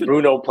be Rashford. Can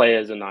Bruno play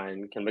as a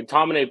 9? Can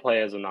McTominay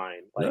play as a 9?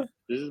 Like,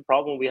 This is the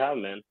problem we have,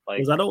 man. Like,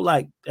 because I don't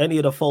like any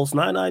of the false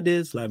 9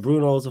 ideas. Like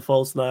Bruno's a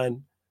false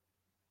 9.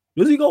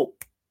 Does he go?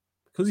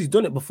 Because he's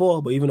done it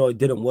before, but even though it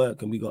didn't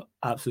work and we got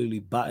absolutely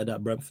battered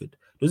at Brentford,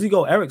 does he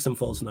go Eriksen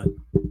false 9?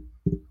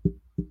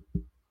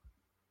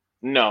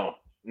 No.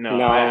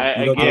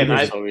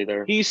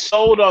 Either. He's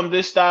sold on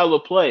this style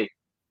of play.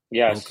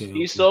 Yes. Okay.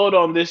 He's sold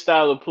on this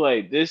style of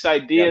play. This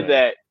idea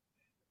that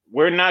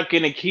we're not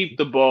going to keep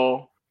the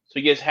ball, so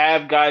just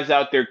have guys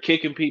out there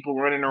kicking people,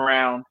 running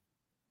around,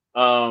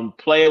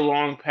 play a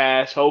long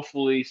pass.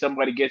 Hopefully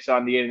somebody gets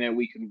on the internet,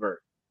 we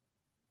convert.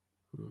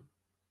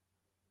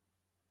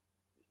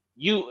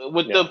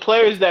 The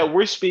players that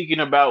we're speaking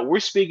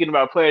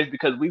about players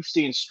because we've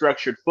seen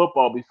structured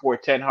football before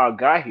Ten Hag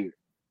got here.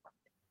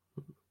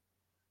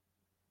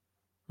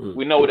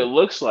 We know what it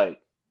looks like.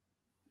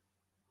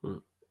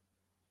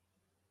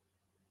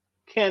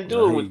 Can't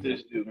do it with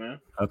this dude, man.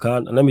 I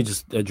can't. And let me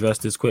just address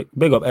this quick.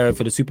 Big up Eric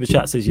for the super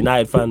chat. Says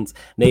United fans,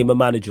 name a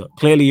manager.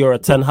 Clearly you're a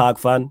Ten Hag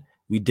fan.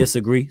 We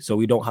disagree, so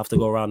we don't have to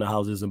go around the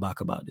houses and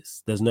back about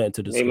this. There's nothing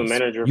to discuss. Name a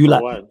manager you for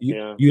like, what?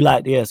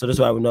 So that's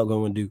why we're not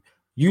going to do.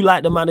 You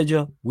like the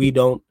manager, we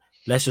don't.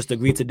 Let's just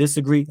agree to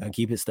disagree and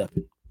keep it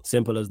stepping.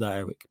 Simple as that,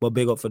 Eric. But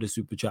big up for the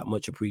super chat.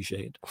 Much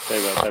appreciated.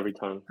 Big up every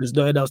time. There's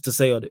nothing else to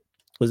say on it.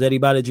 Because any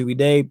manager we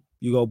name,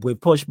 you go with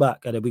pushback,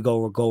 and then we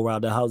go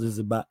around the houses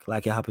and back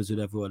like it happens with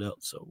everyone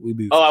else. So we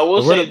move. Oh, I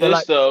will say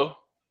this though.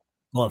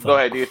 Go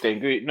ahead, do your thing.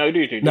 Do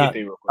your thing.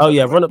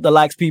 Run up the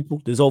likes,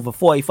 people. There's over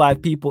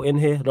 45 people in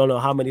here. I don't know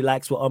how many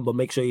likes we're on, but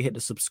make sure you hit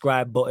the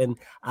subscribe button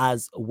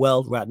as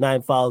well. We're at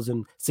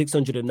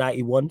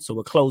 9,691, so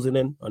we're closing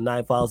in on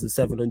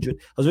 9,700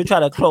 because we're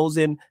trying to close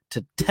in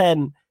to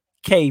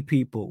 10K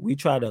people. We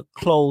try to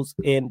close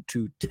in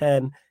to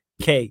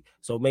 10K.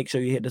 So make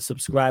sure you hit the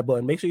subscribe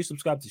button. Make sure you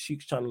subscribe to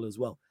Sheik's channel as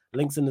well.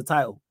 Links in the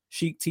title.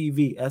 Sheik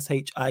TV,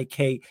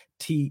 SHIK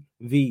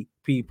TV,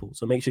 people.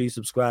 So make sure you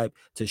subscribe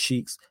to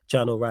Sheik's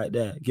channel right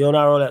there. Get on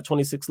our roll at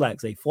 26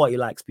 likes, 40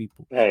 likes,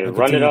 people. Hey,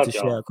 run it up, to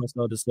share across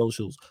all the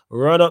socials.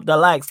 Run up the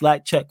likes,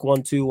 like check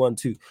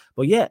 1212.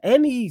 But yeah,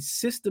 any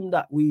system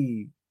that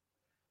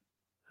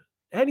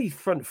any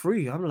front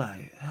three, I'm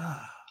like,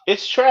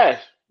 it's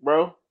trash,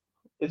 bro.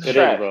 It's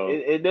trash. Bro.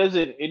 It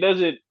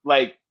doesn't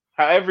like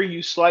however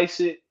you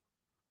slice it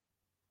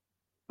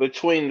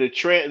between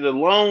the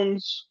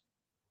loans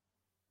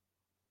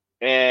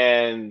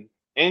and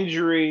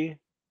injury,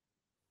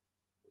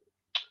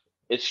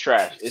 it's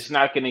trash. It's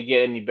not going to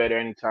get any better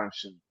anytime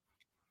soon.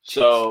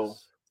 So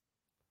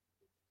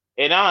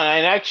in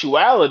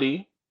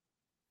actuality,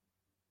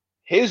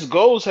 his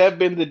goals have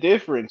been the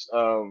difference.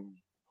 Hoyland,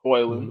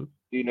 Mm-hmm.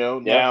 you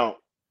know. Yeah. Now,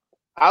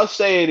 I'll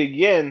say it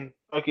again.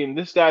 Fucking,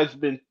 this guy's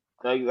been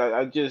like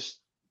I just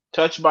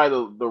touched by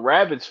the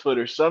rabbit's foot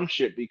or some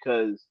shit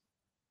because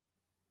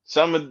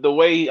some of the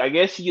way I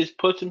guess he just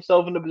puts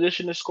himself in a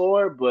position to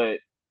score, but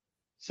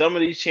some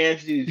of these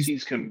chances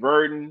he's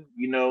converting.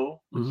 You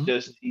know, it's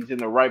just he's in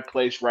the right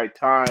place, right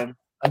time.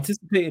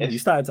 Anticipating. You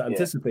started to yeah.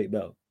 anticipate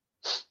though.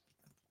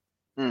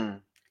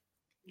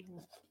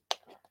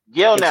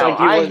 Yo, It's now like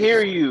he I was-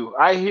 hear you.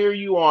 I hear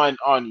you on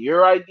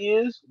your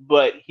ideas,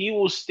 but he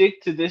will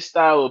stick to this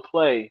style of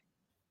play.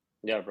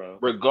 Yeah, bro.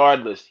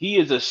 Regardless, he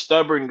is a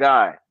stubborn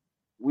guy.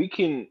 We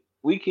can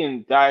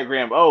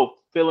diagram. Oh,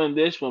 fill in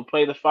this one.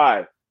 Play the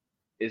 5.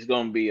 It's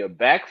gonna be a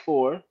back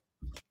 4.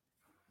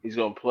 He's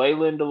gonna play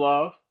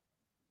Lindelof.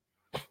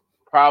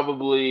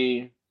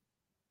 Probably.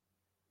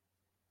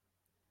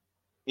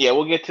 Yeah,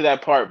 we'll get to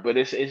that part, but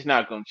it's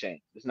not gonna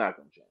change. It's not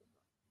gonna change.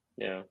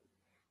 Yeah.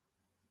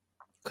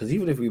 Because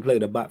even if we play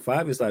the back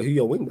 5, it's like who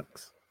your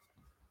wingbacks?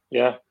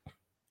 Yeah.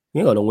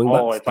 You ain't got no wingbacks.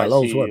 Oh, if I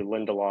see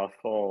Lindelof,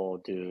 oh,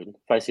 dude.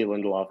 If I see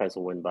Lindelof as a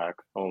win back,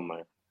 oh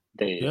my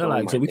days. Yeah, oh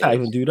like my so we days. can't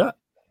even do that.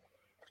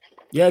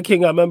 Yeah,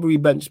 King, I remember we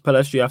benched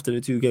Palestri after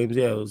the 2 games.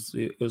 Yeah,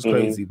 it was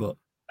crazy. But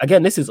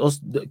again, this is us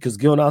because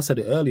Gil now said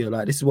it earlier.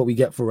 Like, this is what we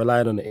get for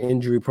relying on an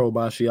injury pro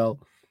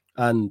Martial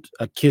and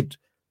a kid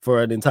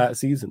for an entire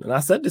season. And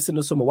I said this in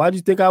the summer. Why do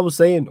you think I was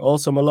saying all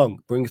summer long?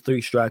 Bring 3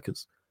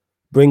 strikers.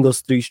 Bring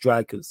us 3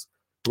 strikers.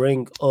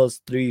 Bring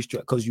us 3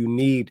 strikers. Because you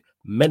need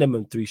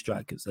minimum 3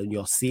 strikers. And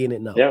you're seeing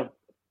it now. Yeah.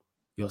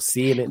 You're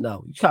seeing it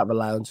now. You can't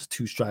rely on just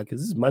 2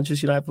 strikers. This is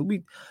Manchester United.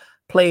 We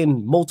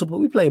playing multiple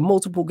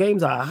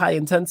games at a high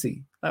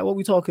intensity. Like, what are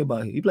we talking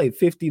about here? You played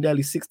 50,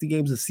 nearly 60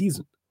 games a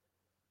season.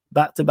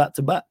 Back to back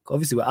to back.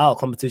 Obviously, we're out of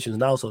competitions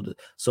now,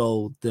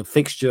 so the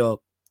fixture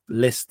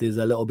list is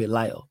a little bit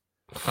lighter.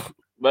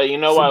 But you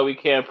know why we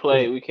can't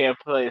play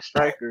a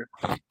striker?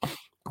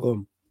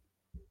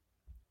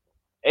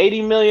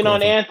 80 million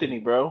on Anthony,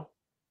 bro.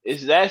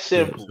 It's that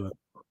simple.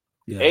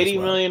 Yeah, 80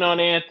 million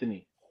on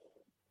Anthony.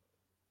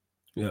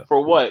 Yeah.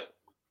 For what?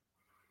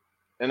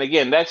 And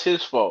again, that's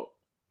his fault.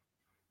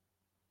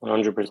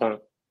 100%.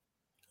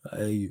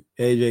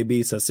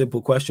 AJB, it's a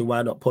simple question.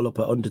 Why not pull up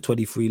an under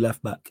 23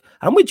 left back?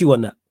 I'm with you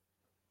on that.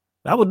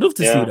 I would love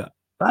to see that.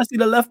 If I see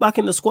the left back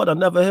in the squad I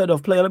never heard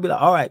of playing, I'd be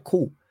like, all right,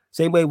 cool.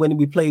 Same way when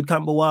we played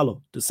Campbell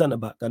Wallow, the centre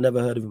back. I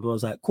never heard of him. I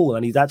was like, cool.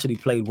 And he's actually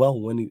played well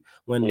when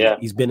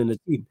he's been in the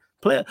team.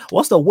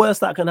 What's the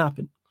worst that can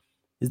happen?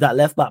 Is that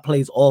left back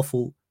plays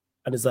awful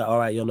and it's like, all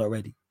right, you're not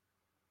ready.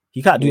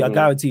 He can't do, I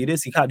guarantee you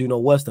this, he can't do no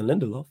worse than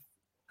Lindelof.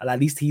 And at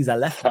least he's a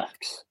left back.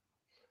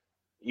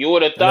 You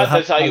would have thought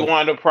that's how you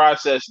wanted to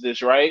process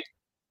this, right?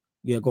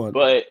 Yeah, go on.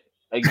 But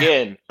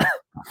again,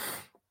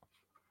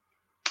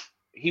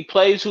 he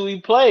plays who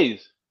he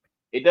plays.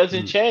 It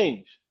doesn't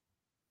change.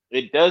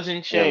 It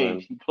doesn't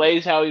change. He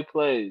plays how he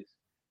plays.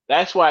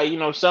 That's why,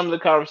 some of the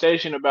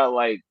conversation about,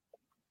 like,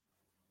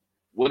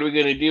 what are we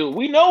going to do?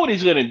 We know what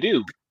he's going to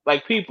do.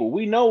 Like, people,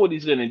 we know what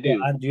he's going to do.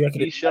 Yeah,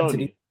 he's shown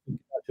you.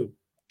 You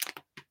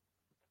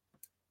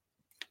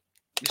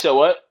said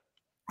what?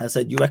 I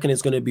said, you reckon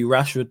it's going to be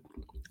Rashford,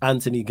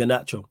 Anthony,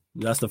 Garnacho?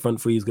 That's the front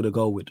 3 he's going to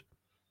go with.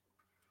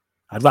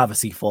 I'd rather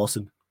see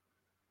Forsen.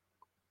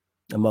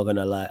 I'm not going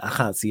to lie. I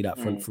can't see that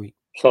front 3.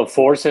 So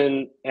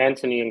Forsen,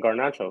 Anthony, and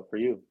Garnacho for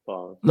you.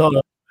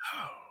 No.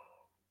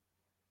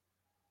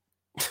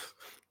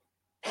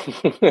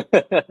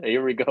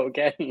 Here we go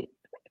again.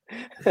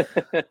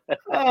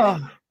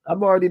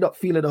 I'm already not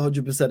feeling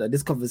 100%, and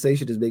this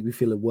conversation is making me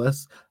feeling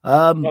worse. Big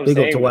up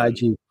to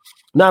YG.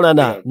 No,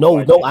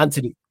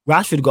 Anthony.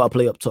 Rashford got to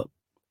play up top.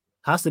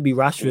 Has to be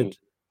Rashford.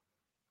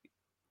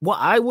 What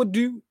I would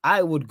do,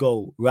 I would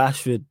go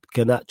Rashford,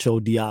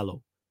 Garnacho,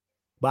 Diallo.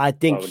 But I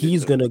think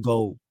he's going to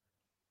go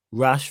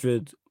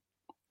Rashford,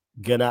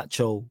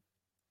 Garnacho,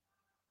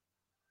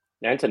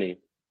 Anthony.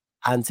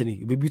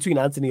 Between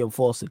Anthony and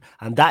Forsen.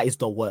 And that is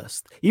the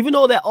worst. Even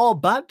though they're all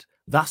bad,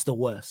 that's the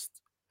worst.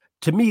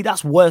 To me,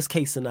 that's worst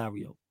case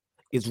scenario.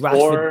 Is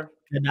Rashford,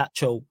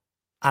 Garnacho,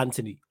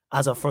 Anthony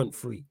as a front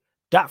 3.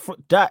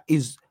 That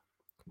is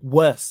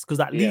worse. Because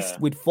at least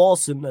with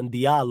Forsen and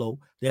Diallo,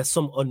 there's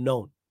some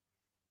unknown.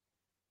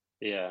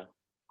 Yeah.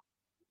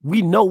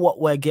 We know what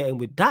we're getting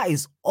with. That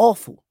is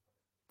awful.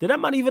 Did that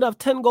man even have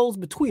 10 goals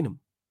between them?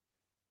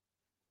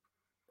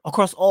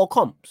 Across all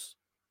comps?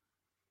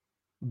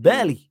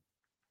 Barely.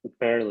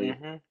 Barely.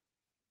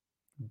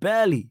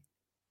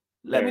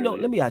 Let me know.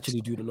 Let me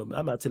actually do the number.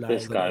 I'm actually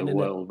this guy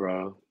will,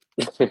 bro.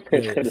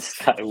 This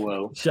guy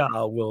will. Shout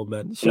out, Will,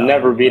 man.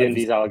 Never beating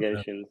these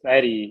allegations.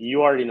 Eddie,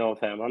 you already know,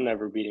 fam. I'm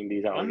never beating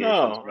these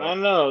allegations. I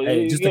know.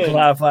 Hey, just to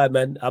clarify,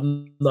 man,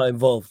 I'm not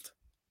involved.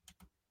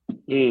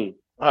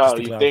 Oh,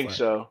 you think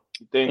so?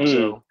 You think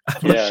so?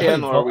 Whose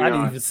channel are we on? I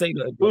didn't even say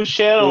that. Whose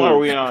channel are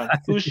we on?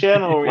 Whose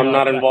channel are we on? I'm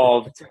not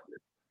involved.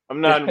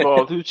 I'm not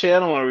involved. Whose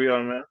channel are we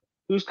on, man?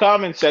 Whose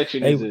comment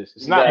section Hey, is this?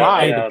 It's not Yeah,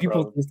 mine. the yeah,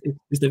 people. bro.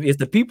 It's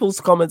the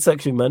people's comment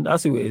section, man.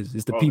 That's who it is.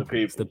 It's the Oh, the people.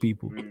 It's the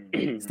people. people.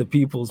 It's the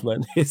people's,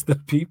 man. It's the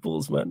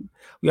people's, man.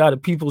 We are the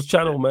people's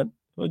channel, man.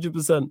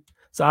 100%.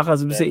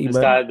 Sarcasm Man, City, this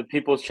man. guy, the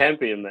people's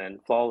champion, man.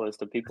 Flawless,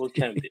 the people's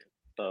champion.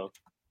 So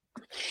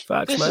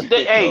Facts, This is man. the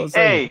You know what I'm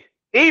saying?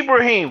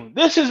 Ibrahim.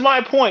 This is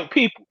my point.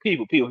 People.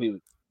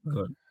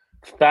 Good.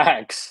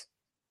 facts.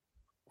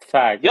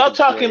 Facts. Y'all That's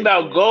a talking great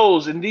about point.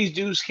 goals, and these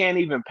dudes can't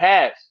even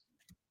pass.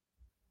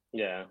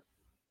 Yeah.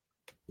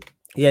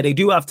 Yeah, they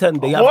do have 10.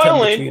 They have 10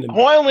 between them.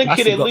 Hoyland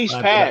can Rashford at got least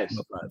 5, pass.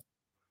 Gonalons got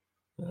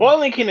 5.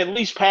 Hoyland can at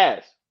least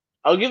pass.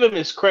 I'll give him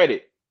his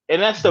credit,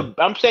 and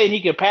I'm saying he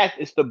can pass.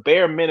 It's the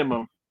bare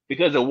minimum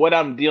because of what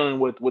I'm dealing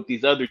with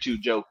these other two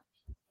jokers.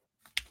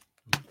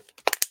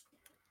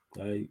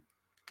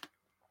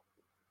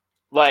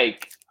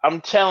 Like, I'm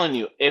telling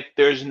you, if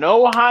there's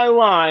no high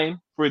line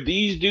for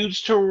these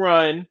dudes to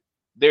run,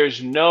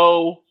 there's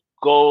no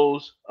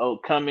goals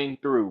coming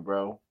through,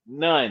 bro.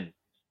 None.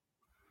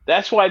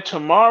 That's why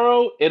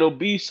tomorrow it'll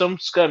be some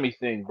scummy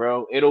thing,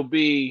 bro. It'll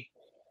be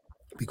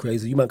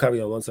crazy. You might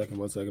carry on 1 second.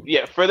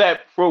 Yeah,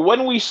 for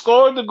when we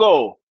score the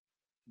goal,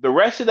 the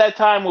rest of that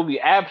time will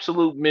be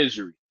absolute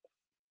misery.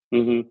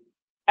 Mm-hmm.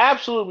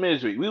 Absolute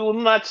misery. We will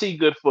not see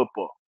good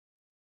football.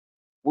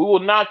 We will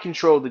not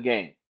control the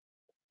game.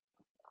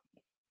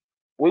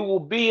 We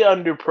will be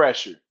under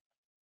pressure.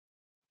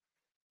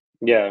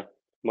 Yeah,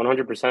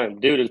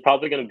 100%. Dude, it's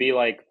probably going to be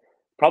like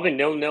probably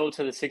 0-0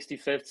 to the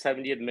 65th,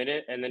 70th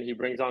minute, and then he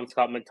brings on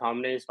Scott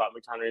McTominay. Scott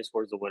McTominay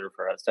scores the winner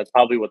for us. That's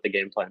probably what the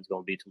game plan is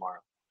going to be tomorrow.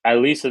 At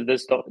least if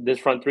this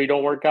front three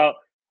don't work out,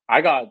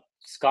 I got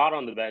Scott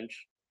on the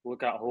bench.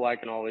 Look at who I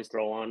can always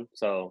throw on.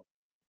 So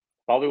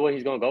probably what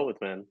he's going to go with,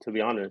 man, to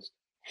be honest.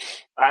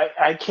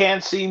 I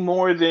can't see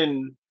more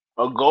than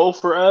a goal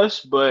for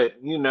us, but,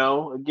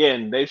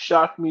 again, they've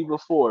shocked me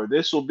before.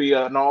 This will be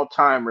an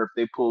all-timer if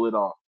they pull it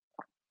off.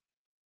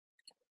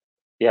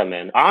 Yeah,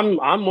 man.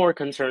 I'm more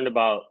concerned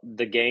about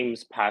the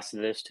games past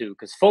this too,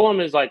 because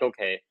Fulham is like,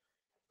 okay,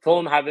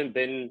 Fulham haven't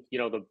been,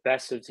 the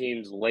best of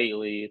teams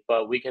lately,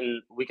 but we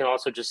can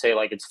also just say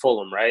like it's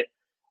Fulham, right?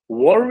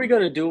 What are we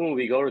gonna do when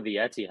we go to the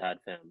Etihad,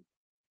 fam?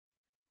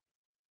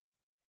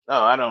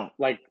 No, I don't.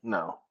 Like,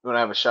 no, we don't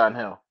have a shot in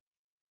hell.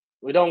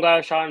 We don't got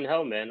a shot in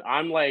hell, man.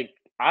 I'm like,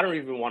 I don't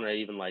even want to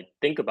even like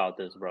think about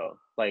this, bro.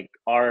 Like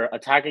our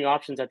attacking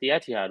options at the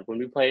Etihad when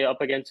we play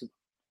up against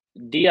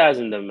Diaz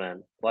and them,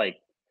 man. Like,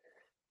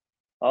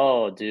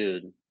 oh,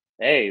 dude.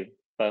 Hey,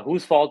 but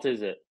whose fault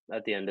is it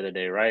at the end of the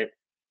day, right?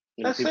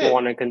 People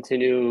want to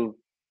continue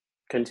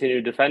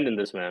defending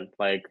this man.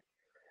 Like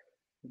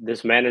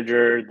this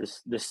manager,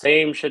 the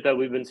same shit that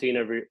we've been seeing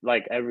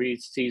every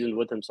season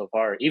with him so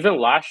far. Even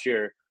last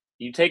year,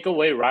 you take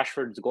away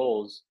Rashford's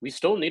goals, we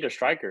still need a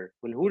striker.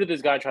 Who did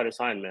this guy try to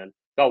sign, man?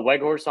 Got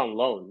Weghorst on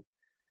loan.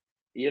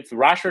 If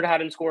Rashford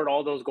hadn't scored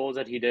all those goals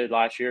that he did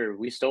last year,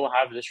 we still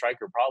have the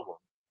striker problem.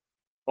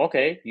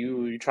 Okay,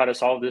 you try to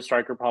solve this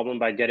striker problem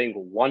by getting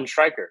one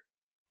striker.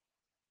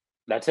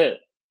 That's it.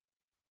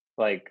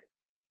 Like,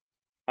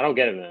 I don't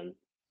get it, man.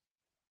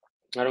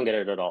 I don't get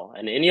it at all.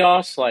 And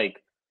Ineos,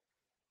 like,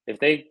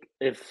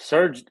 if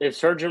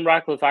Sergeant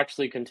Ratcliffe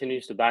actually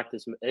continues to back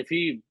this, if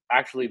he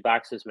actually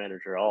backs this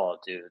manager, oh,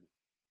 dude,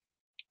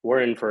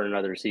 we're in for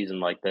another season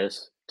like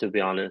this. To be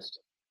honest,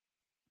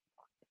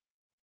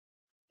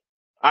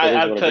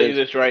 I'll tell you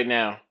this right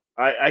now.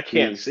 I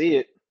can't see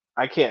it.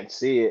 I can't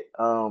see it.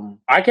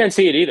 I can't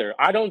see it either.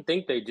 I don't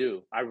think they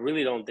do. I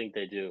really don't think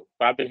they do.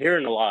 But I've been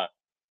hearing a lot.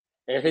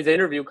 And his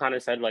interview kind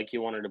of said like he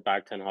wanted to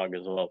back Ten Hag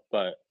as well.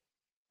 But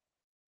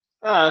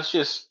it's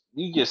just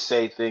you just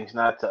say things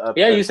not to upset.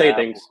 Yeah, you say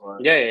things.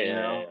 Part,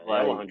 Yeah,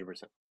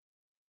 100%.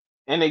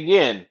 And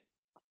again,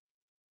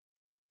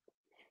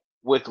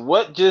 with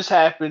what just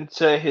happened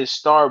to his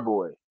star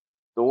boy,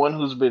 the one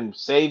who's been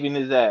saving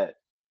his ass,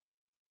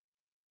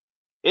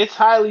 it's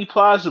highly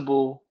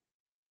plausible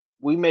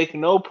we make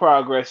no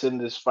progress in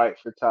this fight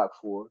for top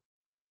 4.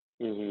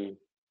 Mm-hmm.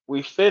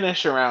 We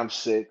finish around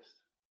 6th,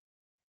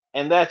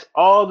 and that's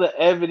all the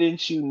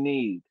evidence you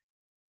need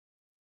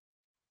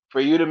for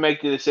you to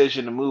make the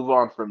decision to move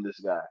on from this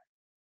guy.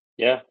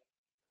 Yeah,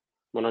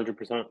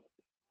 100%.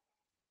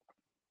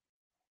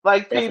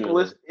 Like,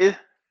 people,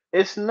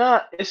 it's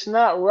not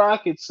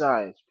rocket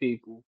science,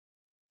 people.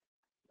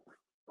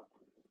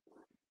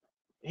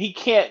 He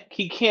can't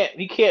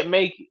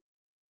make it.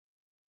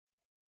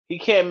 He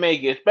can't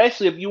make it,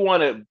 especially if you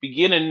want to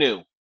begin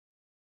anew.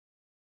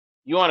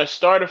 You want to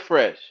start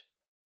afresh.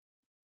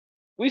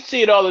 We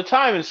see it all the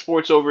time in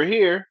sports over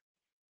here.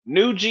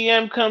 New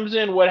GM comes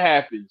in, what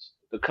happens?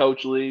 The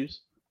coach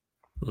leaves.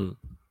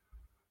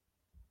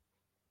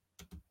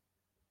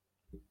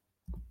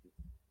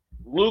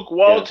 Luke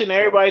Walton,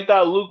 everybody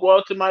thought Luke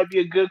Walton might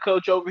be a good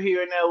coach over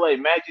here in LA.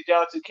 Magic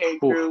Johnson came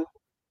through.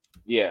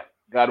 Yeah,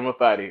 got him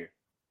up out of here.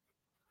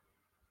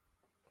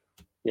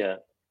 Yeah.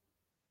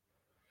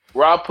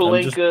 Rob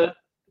Pelinka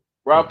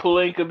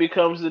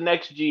becomes the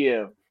next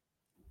GM.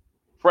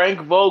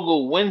 Frank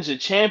Vogel wins a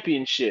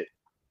championship.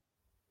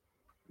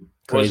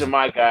 Wasn't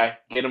my guy.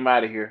 Get him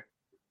out of here.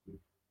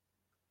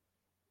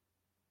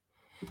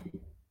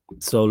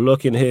 So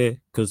looking here,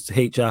 because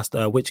H asked,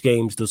 which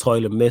games does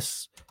HOJLUND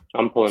miss?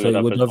 I'm pulling it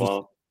up as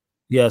well.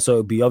 Yeah, so it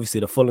would be obviously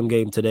the Fulham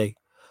game today,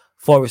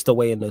 Forest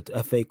away in the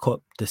FA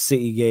Cup, the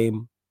City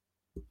game,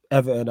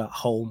 Everton at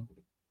home,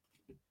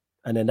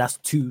 and then that's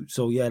 2.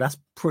 So yeah, that's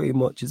pretty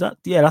much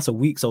that's a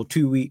week. So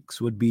 2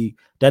 weeks would be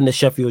then the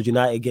Sheffield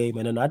United game,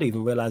 and then I didn't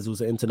even realize it was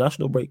an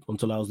international break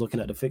until I was looking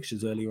at the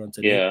fixtures earlier on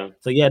today. Yeah.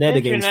 So yeah, they're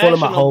the games.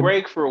 Fulham at home.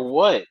 Break for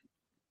what?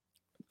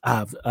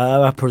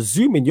 I'm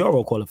presuming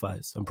Euro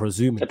qualifies. I'm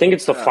presuming. I think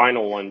it's the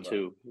final one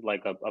too,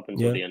 like up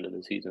until the end of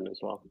the season as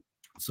well.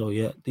 So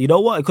yeah, you know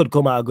what? It could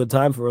come at a good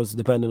time for us,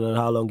 depending on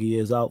how long he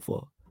is out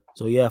for.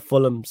 So yeah,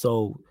 Fulham.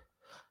 So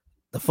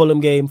the Fulham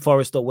game,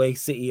 Forest away,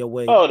 City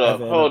away. Hold up.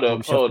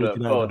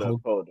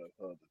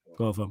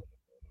 Go from.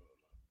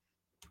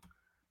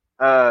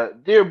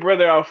 Dear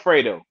brother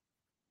Alfredo,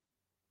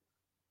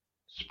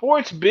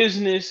 sports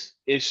business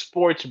is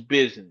sports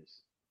business.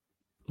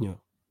 Yeah.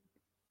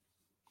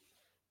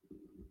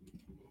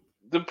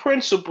 The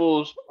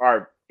principles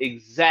are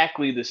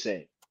exactly the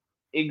same.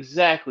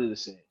 Exactly the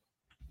same.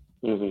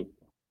 Mm-hmm.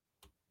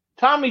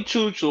 Tommy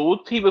Tuchel,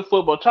 we'll keep it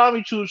football.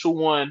 Tommy Tuchel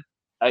won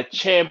a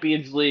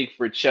Champions League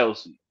for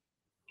Chelsea.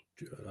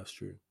 Yeah, that's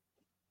true.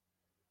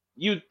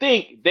 You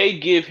think they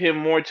give him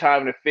more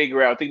time to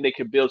figure out, think they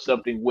could build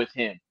something with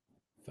him.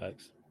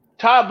 Facts.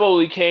 Todd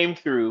Bowley came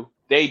through.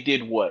 They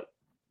did what?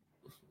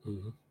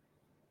 Mm-hmm.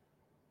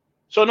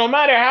 So no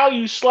matter how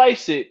you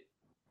slice it,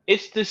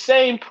 it's the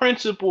same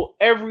principle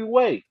every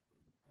way.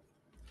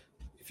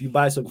 If you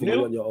buy something,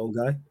 you want your own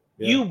guy.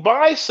 Yeah. You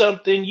buy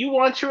something, you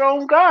want your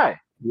own guy.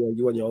 Yeah,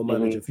 you want your own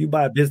manager. If you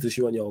buy a business,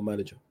 you want your own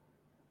manager.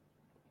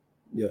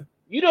 Yeah.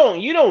 You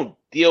don't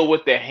deal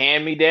with the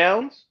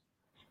hand-me-downs.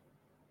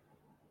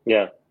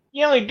 Yeah.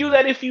 You only do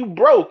that if you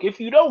broke, if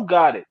you don't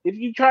got it, if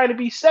you try to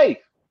be safe.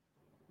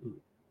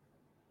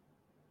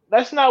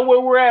 That's not where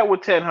we're at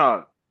with Ten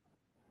Hag.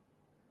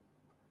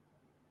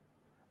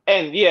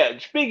 And yeah,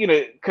 speaking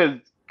of,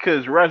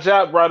 because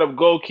Rajat brought up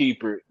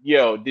goalkeeper.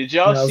 Yo, did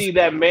y'all see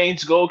that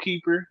Mainz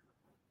goalkeeper?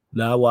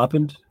 Nah, what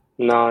happened?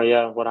 No,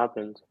 yeah, what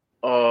happened?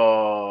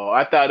 Oh,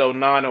 I thought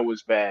Onana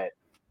was bad.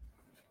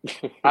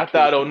 I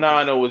thought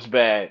Onana was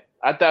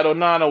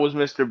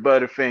Mr.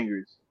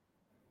 Butterfingers.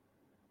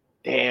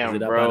 Damn,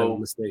 bro.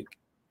 Mistake?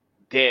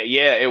 Damn,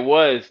 yeah, it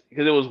was.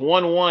 Because it was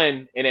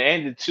 1-1 and it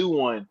ended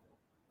 2-1.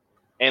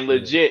 And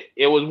legit,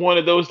 it was one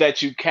of those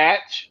that you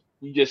catch.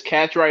 You just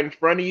catch right in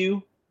front of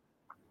you.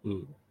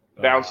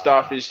 Bounced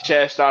off his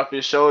chest, off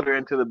his shoulder,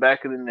 into the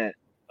back of the net.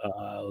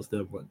 I was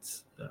there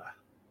once.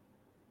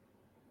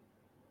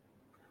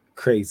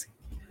 Crazy.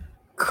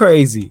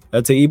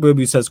 To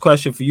Ibrahim says,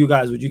 question for you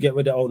guys: would you get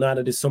rid of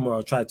Onana this summer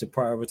or try to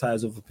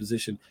prioritize over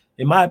position?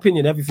 In my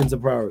opinion, everything's a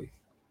priority.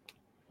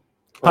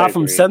 Apart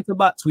from centre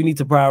backs, we need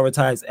to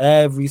prioritize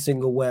every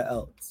single where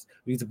else.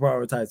 We need to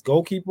prioritize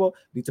goalkeeper.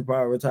 We need to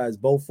prioritize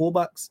both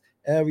fullbacks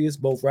areas,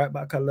 both right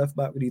back and left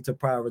back. We need to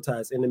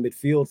prioritize in the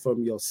midfield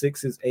from your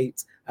 6s,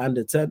 8s, and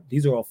the 10.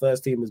 These are our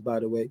first teamers, by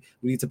the way.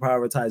 We need to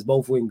prioritize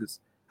both wingers,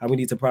 and we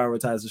need to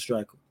prioritize the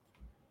striker.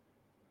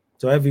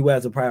 So everywhere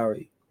is a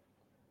priority.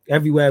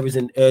 Everywhere is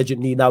an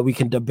urgent need. Now we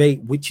can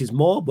debate which is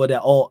more, but they're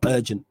all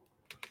urgent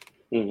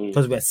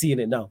because we're seeing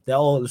it now. They're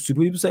all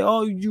super. People say,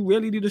 "Oh, you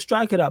really need a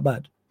striker that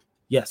bad?"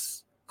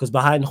 Yes, because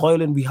behind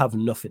HOJLUND we have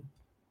nothing.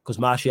 Because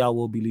Martial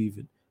will be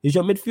leaving. Is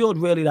your midfield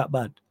really that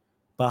bad?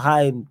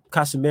 Behind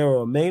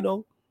Casemiro and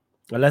Maino,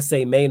 and let's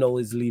say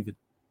Maino is leaving.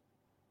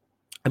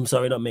 I'm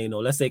sorry, not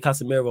Maino. Let's say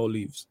Casemiro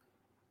leaves.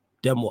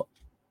 Then what?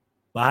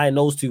 Behind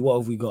those two, what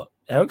have we got?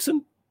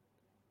 Eriksen?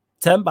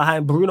 10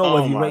 behind Bruno.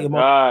 If you rate him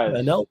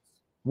up,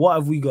 what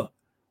have we got?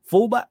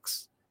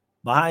 Fullbacks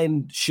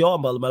behind Shaw.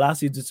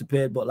 Malacia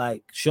disappeared, but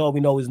like Shaw, we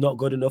know is not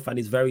good enough and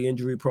he's very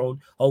injury prone.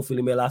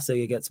 Hopefully,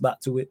 Malacia gets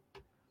back to it.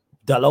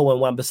 Dalot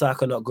and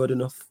Wan-Bissaka not good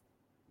enough.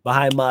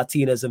 Behind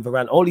Martinez and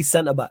Varane, only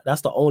centre back.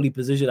 That's the only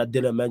position I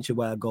didn't mention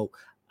where I go.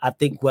 I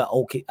think we're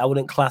okay. I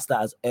wouldn't class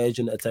that as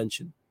urgent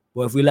attention.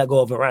 But if we let go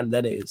of Varane,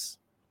 then it is.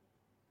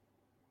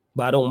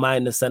 But I don't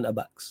mind the centre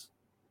backs.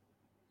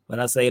 When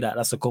I say that,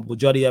 that's a couple.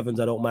 Johnny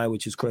Evans, I don't mind,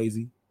 which is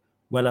crazy.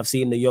 When I've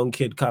seen the young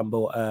kid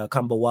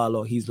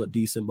Campbell, he's not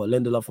decent. But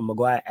Lindelof and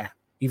Maguire,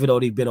 even though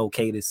they've been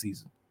okay this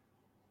season.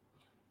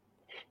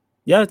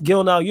 Yeah,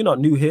 Gil, now you're not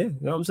new here. You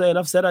know what I'm saying?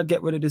 I've said I'd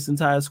get rid of this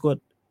entire squad.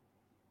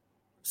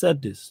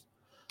 Said this.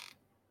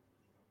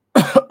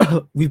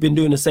 We've been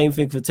doing the same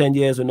thing for 10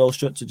 years with no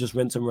structure, just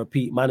rinse and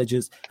repeat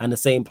managers and the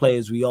same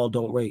players we all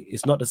don't rate.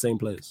 It's not the same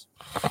players.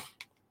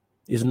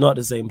 It's not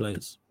the same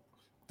players.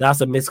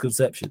 That's a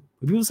misconception.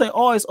 When people say,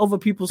 oh, it's other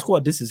people's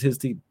squad, this is his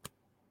team.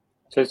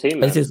 It's his team,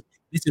 man. This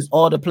is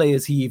all the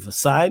players he either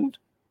signed,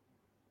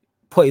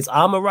 put his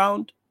arm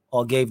around,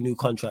 or gave new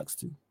contracts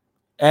to.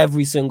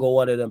 Every single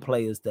one of them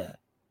players there.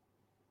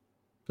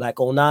 Like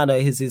Onana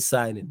is his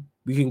signing.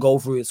 We can go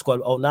through it,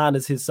 squad.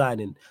 Onana's his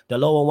signing.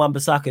 Dalot and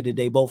Wan-Bissaka, did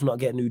they both not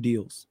get new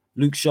deals?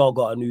 Luke Shaw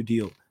got a new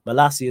deal.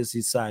 Malacia is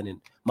his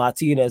signing.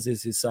 Martinez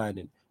is his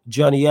signing.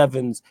 Johnny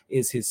Evans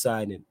is his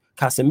signing.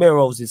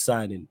 Casemiro's his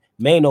signing.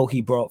 Maino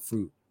he brought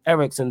through.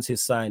 Eriksen's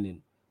his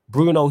signing.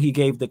 Bruno he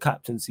gave the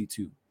captaincy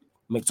to.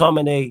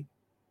 McTominay,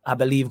 I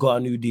believe, got a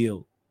new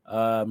deal.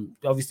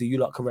 Obviously, you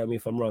lot correct me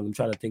if I'm wrong. I'm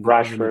trying to think.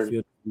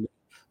 Rashford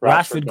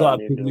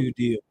Got a big new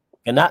deal.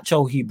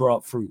 Garnacho he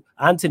brought through.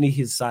 Anthony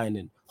he's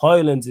signing.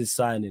 HOJLUND is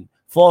signing.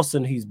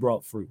 Forson he's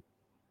brought through.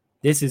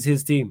 This is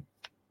his team.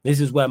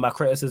 This is where my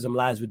criticism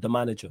lies with the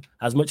manager.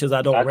 As much as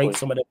I don't rate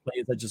some of the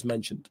players I just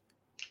mentioned,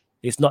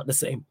 it's not the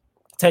same.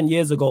 10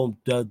 years ago,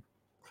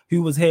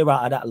 who was here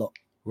out of that lot?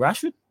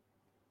 Rashford?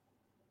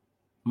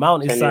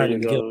 Mount is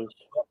signing.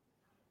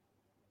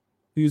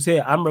 Who's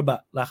here?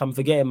 Amrabat. Like, I'm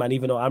forgetting, man,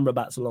 even though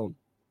Amrabat's alone.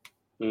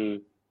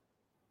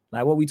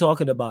 Like, what we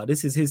talking about?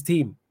 This is his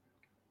team.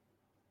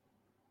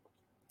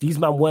 These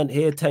men weren't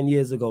here 10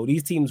 years ago.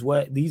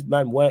 These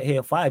men weren't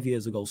here 5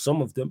 years ago,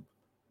 some of them.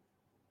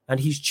 And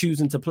he's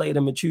choosing to play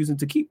them and choosing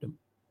to keep them.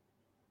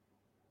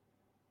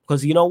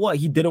 Because you know what?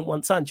 He didn't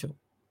want Sancho.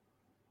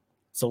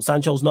 So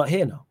Sancho's not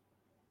here now.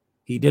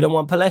 He didn't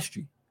want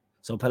Palestri.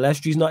 So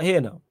Palestri's not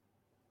here now.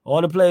 All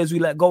the players we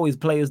let go is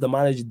players the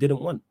manager didn't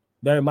want.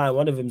 Bear in mind,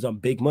 one of them's on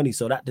big money,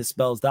 so that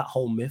dispels that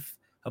whole myth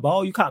about,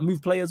 oh, you can't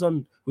move players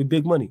on with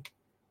big money.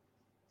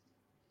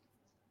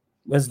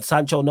 Was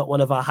Sancho not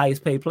one of our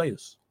highest paid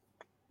players?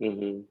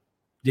 Mm-hmm.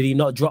 Did he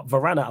not drop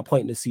Varane at a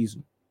point in the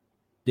season?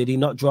 Did he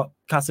not drop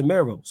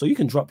Casemiro? So you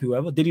can drop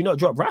whoever. Did he not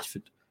drop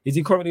Rashford? Is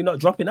he currently not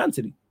dropping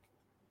Anthony?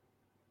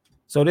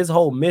 So this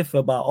whole myth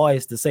about, oh,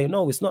 it's the same.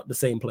 No, it's not the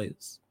same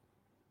players.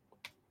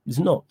 It's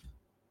not.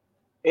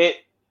 It's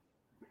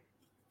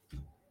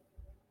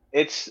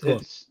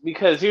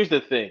because here's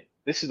the thing.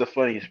 This is the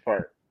funniest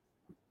part.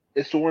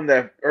 It's the one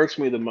that irks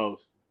me the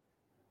most.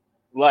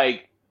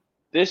 Like,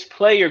 this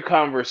player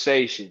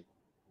conversation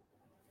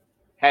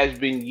has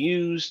been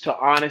used to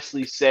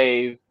honestly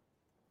save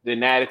the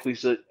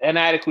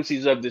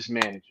inadequacies of this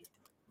manager.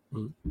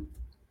 Mm-hmm.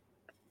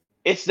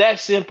 It's that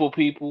simple,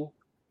 people.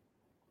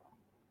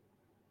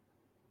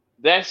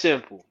 That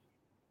simple.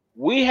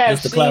 We have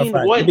just to seen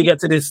clarify, what. Let me get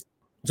to this.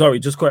 Sorry,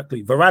 just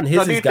correctly. Varane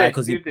is his guy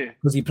because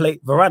he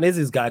played. Varane is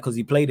his guy because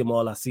he played him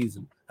all last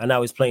season, and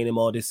now he's playing him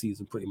all this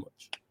season, pretty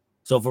much.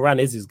 So Varane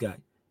is his guy.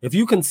 If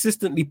you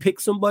consistently pick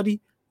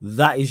somebody,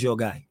 that is your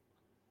guy.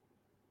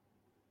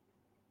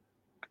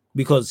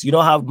 Because you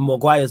know how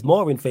Maguire's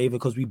more in favor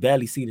because we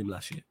barely seen him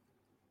last year.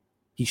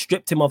 He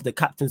stripped him of the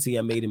captaincy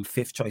and made him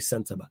 5th choice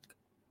centre back.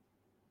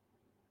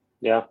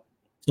 Yeah.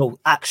 So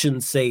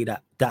actions say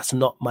that that's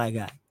not my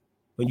guy.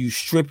 When you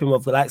strip him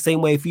of the, like,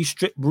 same way if you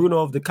strip Bruno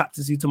of the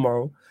captaincy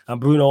tomorrow and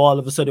Bruno all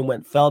of a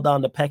sudden fell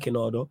down the pecking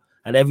order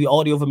and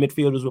all the other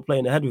midfielders were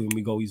playing ahead of him,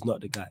 we go, he's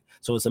not the guy.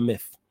 So it's a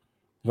myth.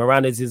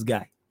 Varane is his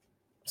guy.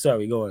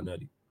 Sorry, go on,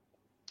 Eddie.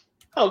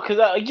 Oh, because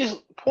I just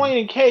point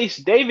in case,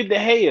 David De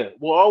Gea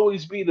will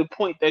always be the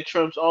point that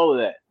trumps all of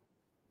that.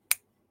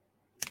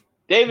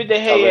 David De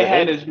Gea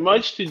had as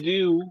much to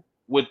do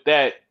with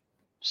that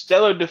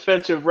stellar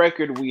defensive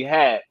record we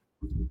had.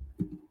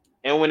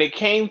 And when it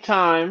came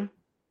time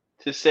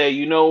to say,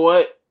 you know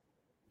what,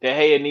 De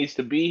Gea needs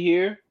to be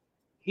here,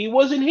 he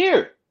wasn't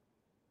here.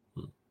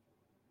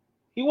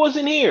 He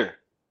wasn't here.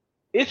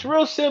 It's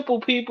real simple,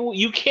 people.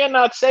 You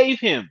cannot save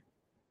him.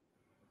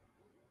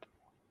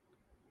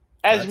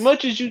 As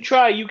much as you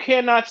try, you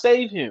cannot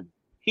save him.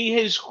 He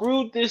has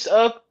screwed this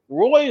up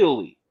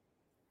royally.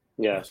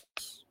 Yes.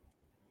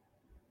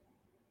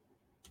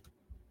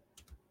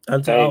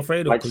 And to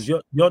Alfredo, because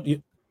you're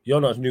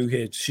not new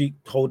here. She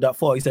hold that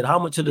thought. He said, how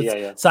much of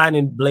the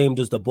signing blame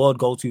does the board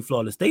go to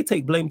Flawless? They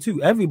take blame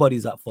too.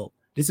 Everybody's at fault.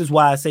 This is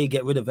why I say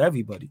get rid of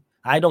everybody.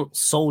 I don't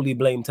solely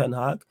blame Ten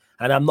Hag,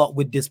 and I'm not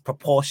with this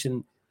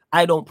proportion.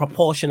 I don't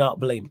proportion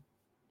out blame.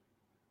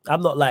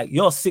 I'm not like,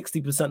 you're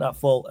 60% at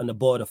fault and the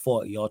board are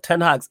 40, or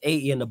Ten Hag's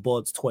 80 and the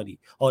board's 20,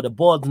 or the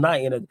board's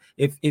 90. And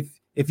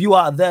if you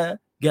are there,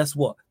 guess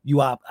what?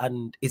 You are,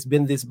 and it's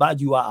been this bad,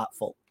 you are at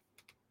fault.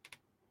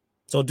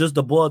 So does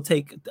the board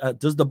take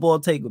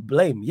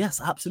blame?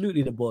 Yes,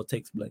 absolutely the board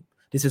takes blame.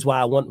 This is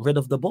why I want rid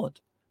of the board.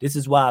 This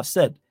is why I've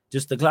said,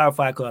 just to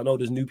clarify, because I know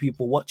there's new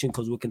people watching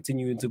because we're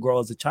continuing to grow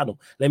as a channel.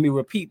 Let me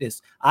repeat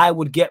this. I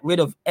would get rid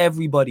of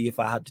everybody if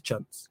I had the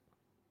chance.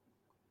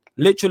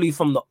 Literally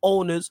from the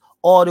owners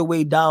all the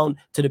way down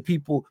to the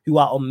people who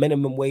are on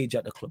minimum wage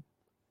at the club.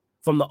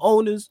 From the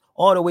owners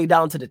all the way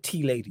down to the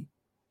tea lady.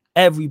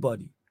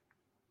 Everybody.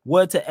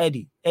 Word to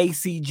Eddie.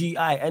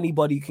 ACGI.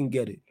 Anybody can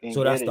get it.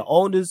 So that's the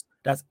owners.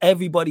 That's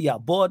everybody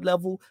at board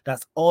level.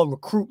 That's all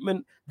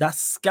recruitment.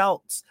 That's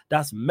scouts.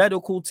 That's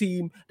medical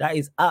team. That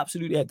is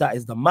absolutely it. That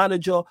is the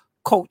manager,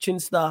 coaching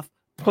staff,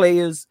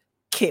 players,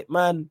 kit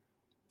man,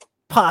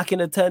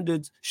 parking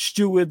attendants,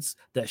 stewards,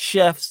 the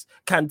chefs,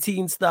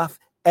 canteen staff,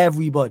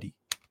 everybody.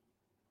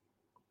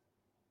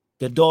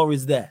 The door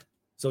is there.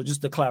 So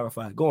just to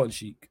clarify, go on,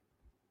 Sheik.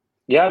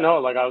 Yeah, no,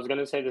 like I was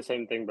gonna say the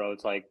same thing, bro.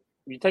 It's like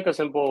you take a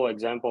simple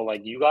example,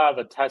 like you have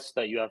a test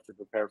that you have to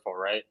prepare for,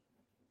 right?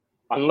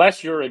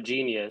 Unless you're a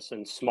genius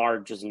and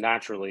smart just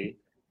naturally,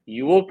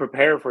 you will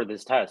prepare for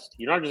this test.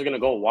 You're not just gonna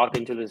go walk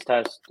into this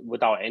test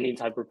without any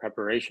type of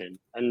preparation.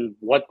 And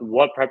what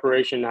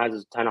preparation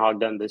has Ten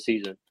Hag done this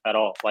season at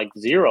all? Like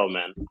zero,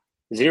 man.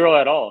 Zero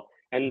at all.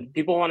 And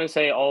people want to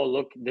say, "Oh,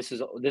 look, this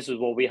is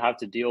what we have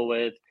to deal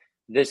with.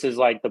 this is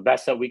like the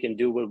best that we can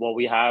do with what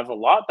we have. A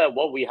lot that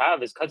what we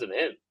have is because of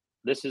him.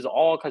 This is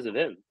all because of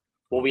him.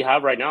 What we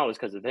have right now is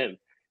because of him.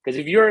 Because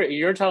if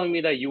you're telling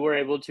me that you were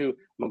able to,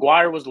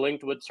 Maguire was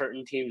linked with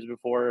certain teams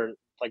before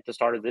like the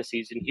start of this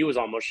season. He was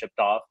almost shipped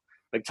off.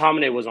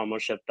 McTominay was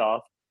almost shipped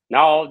off.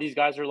 Now all of these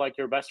guys are like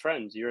your best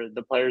friends. You're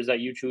the players that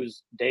you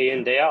choose day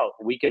in, day out,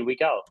 week in,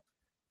 week out.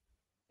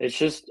 It's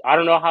just, I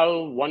don't know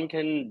how one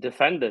can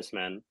defend this,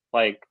 man.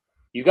 Like,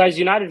 you guys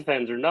United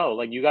fans or no?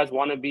 Like, you guys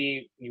want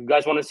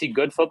to see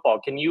good football.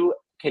 Can you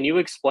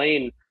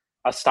explain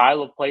a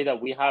style of play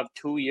that we have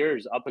 2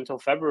 years up until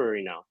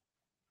February now?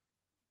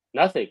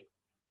 Nothing.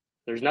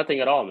 There's nothing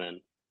at all, man.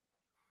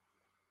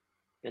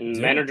 And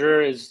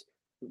manager is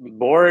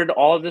bored,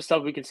 all of this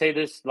stuff. We can say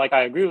this, like,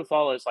 I agree with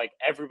all this, like,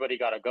 everybody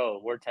got to go.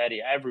 We're Teddy.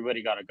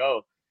 Everybody got to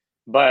go.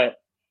 But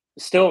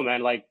still,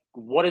 man, like,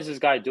 what is this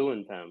guy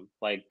doing, fam?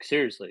 Like,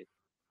 seriously.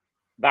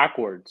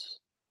 Backwards.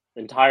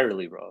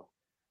 Entirely, bro.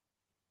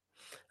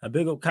 A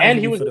big up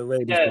casually for the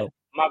Raiders, bro.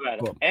 My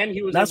bad. And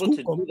he was able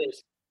to do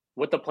this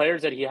with the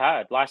players that he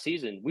had last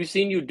season. We've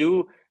seen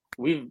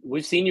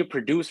you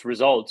produce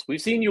results.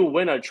 We've seen you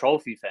win a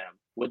trophy, fam,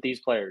 with these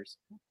players.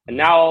 And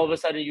now all of a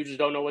sudden you just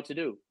don't know what to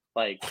do.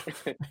 Like,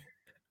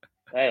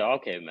 hey,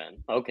 okay,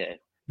 man. Okay.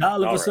 Now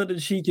all of a sudden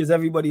Sheik is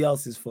everybody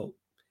else's fault.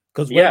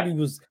 Because when he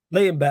was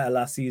playing better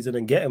last season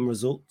and getting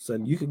results,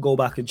 and you could go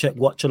back and check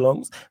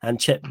watch-alongs and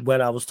check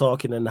when I was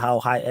talking and how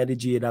high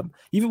energy it am.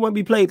 Even when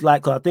we played,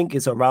 like, I think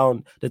it's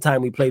around the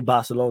time we played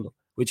Barcelona,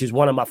 which is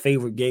one of my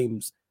favorite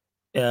games.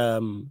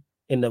 One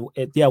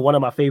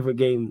of my favorite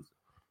games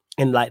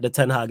in like the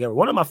Ten Hag era.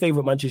 One of my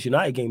favorite Manchester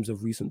United games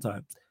of recent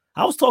times.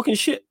 I was talking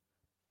shit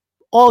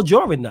all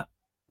during that.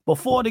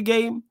 Before the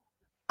game,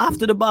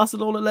 after the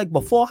Barcelona leg,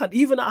 beforehand,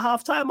 even at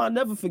halftime, I'll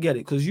never forget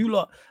it because you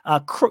lot are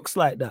crooks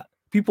like that.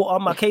 People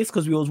on my case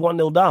because we was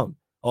 1-0 down.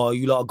 Or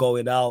you lot are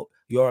going out,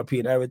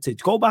 European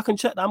heritage. Go back and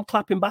check. I'm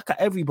clapping back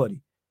at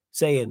everybody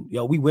saying,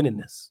 yo, we winning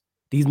this.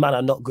 These men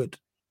are not good.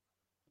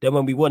 Then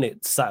when we won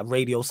it,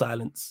 radio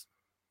silence.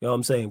 You know what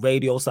I'm saying?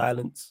 Radio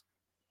silence.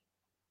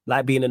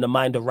 Like being in the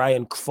mind of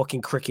Ryan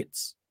fucking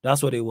Crickets.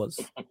 That's what it was.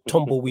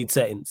 Tumbleweed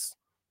settings.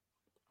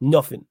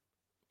 Nothing.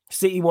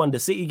 City won the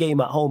City game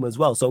at home as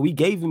well. So we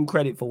gave him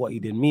credit for what he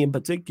did. Me in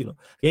particular.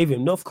 Gave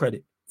him enough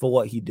credit for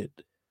what he did.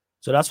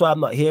 So that's why I'm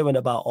not hearing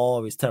about,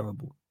 oh, it's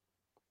terrible.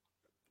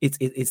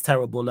 It's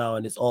terrible now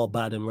and it's all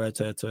bad and rare.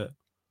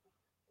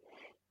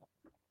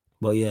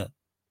 But yeah.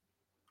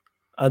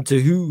 And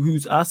to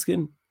who's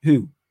asking?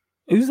 Who?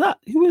 Who's that?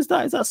 Who is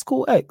that? Is that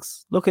School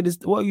X? Look at this.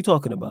 What are you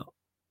talking about?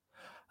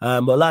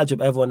 But large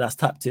up everyone that's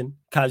tapped in.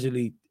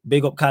 Casually,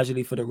 big up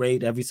casually for the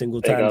raid every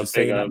single time. Just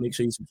saying that. Make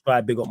sure you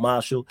subscribe. Big up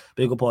Marshall.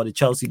 Big up all the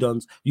Chelsea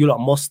dons. You lot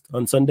must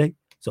on Sunday.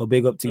 So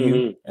big up to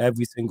you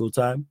every single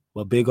time.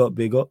 Well, big up.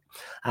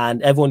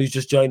 And everyone who's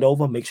just joined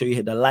over, make sure you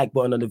hit the like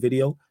button on the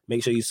video.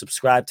 Make sure you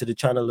subscribe to the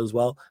channel as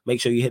well.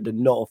 Make sure you hit the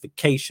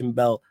notification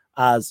bell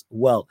as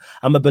well.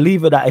 I'm a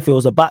believer that if it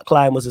was a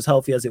backline was as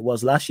healthy as it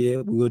was last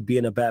year, we would be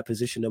in a better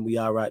position than we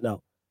are right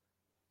now.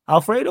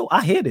 Alfredo,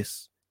 I hear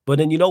this. But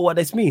then you know what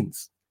this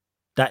means?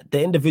 That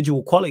the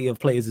individual quality of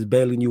players is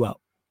bailing you out.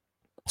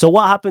 So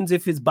what happens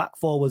if his back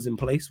four was in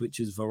place,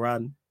 which is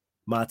Varane,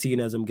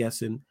 Martinez, I'm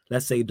guessing,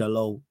 let's say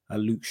Dalot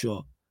and Luke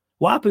Shaw.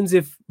 What happens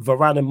if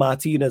Varane and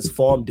Martinez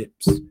form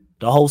dips?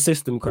 The whole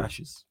system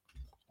crashes.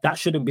 That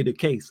shouldn't be the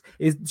case.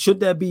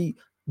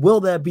 Will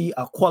there be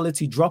a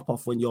quality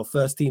drop-off when your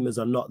first teamers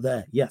are not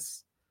there?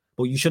 Yes.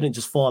 But you shouldn't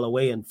just fall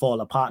away and fall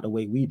apart the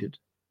way we did.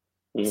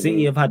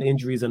 City have had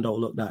injuries and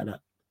don't look like that.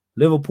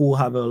 Liverpool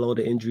have a load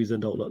of injuries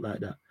and don't look like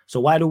that. So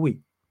why do we?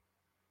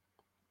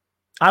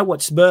 I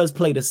watch Spurs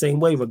play the same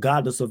way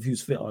regardless of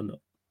who's fit or not.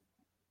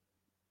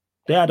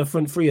 They had a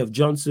front three of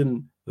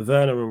Johnson,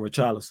 Werner, and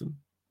Richarlison.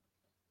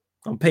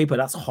 On paper,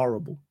 that's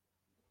horrible.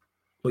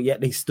 But yet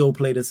they still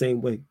play the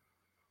same way.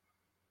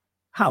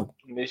 How?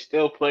 They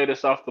still played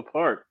us off the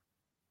park.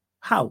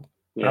 How?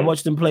 Yeah. I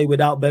watched them play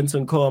without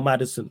Benson, Cole,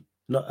 Madison.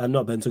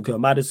 Not Benson, Cole,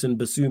 Madison,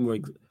 Basuma,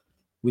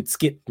 with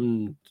Skip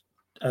and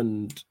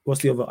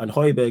what's the other? And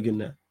Højbjerg in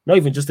there. Not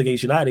even just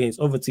against United, against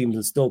other teams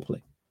and still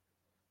play.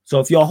 So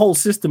if your whole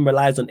system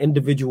relies on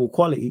individual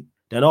quality,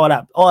 then all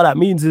that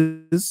means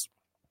is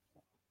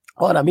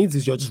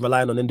you're just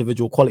relying on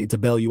individual quality to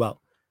bail you out.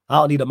 I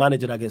don't need a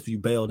manager that gets you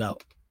bailed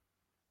out.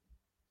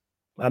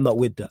 I'm not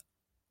with that.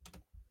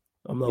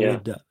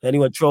 With that.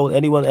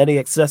 Any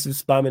excessive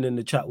spamming in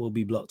the chat will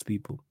be blocked,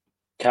 people.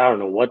 I don't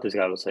know what this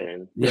guy was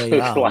saying. Yeah,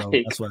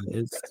 that's what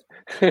it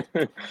is.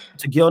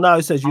 To Gil now,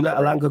 he says, you let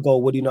Alanga go,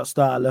 would he not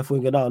start at left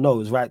winger now? No, it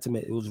was right to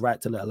let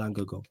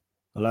Alanga go.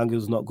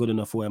 Alanga's not good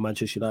enough for where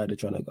Manchester United are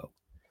trying to go.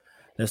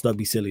 Let's not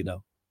be silly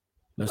now.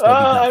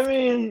 I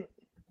mean,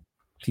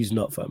 he's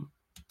not, fam.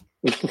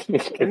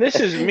 And this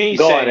is me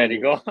saying Eddie,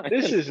 go on.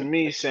 This is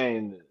me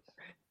saying this.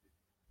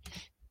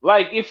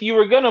 Like, if you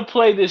were gonna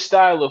play this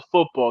style of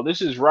football,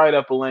 this is right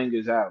up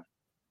Alanga's alley.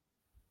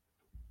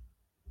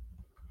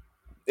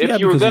 If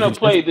you were gonna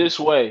play this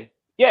way,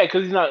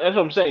 because he's not. That's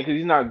what I'm saying. Because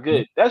he's not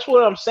good. That's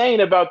what I'm saying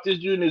about this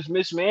dude and his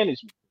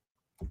mismanagement.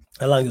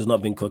 Elanga's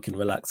not been cooking.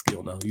 Relax,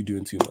 Gil. Now you're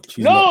doing too much.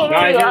 He's No,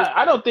 not been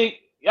cooking.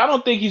 I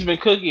don't think he's been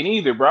cooking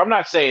either, bro. I'm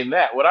not saying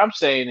that. What I'm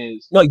saying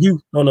is No,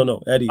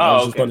 Eddie. I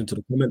was okay. responding to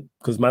the comment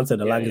because man said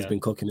Elanga's been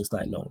cooking. It's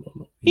like no.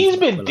 He's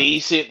been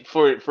decent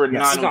for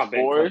Yes.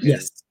 non-4s.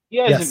 Yes, he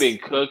hasn't been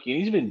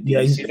cooking. He's been decent.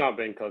 Yeah, he's not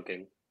been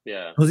cooking.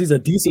 Yeah, because he's a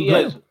decent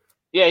player.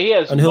 He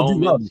has and he'll do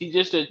well. moments. He's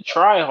just a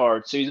try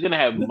hard, so he's gonna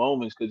have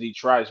moments because he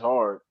tries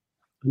hard.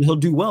 And he'll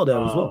do well there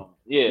as well.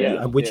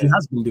 Which he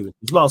has been doing.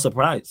 It's not a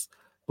surprise.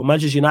 But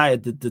Manchester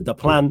United, the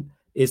plan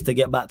is to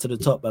get back to the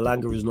top.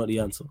 Elanga is not the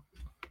answer.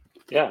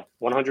 Yeah,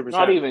 100%.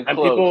 Not even and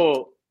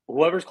close.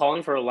 Whoever's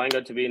calling for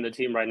Elanga to be in the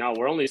team right now,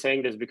 we're only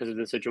saying this because of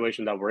the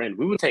situation that we're in.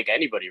 We would take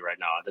anybody right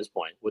now at this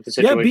point with the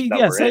situation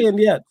that we're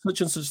in.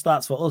 Such and such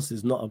starts for us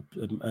is not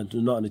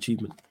an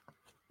achievement.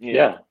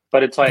 Yeah,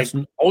 but it's like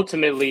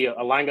ultimately,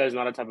 Elanga is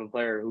not a type of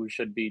player who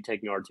should be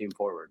taking our team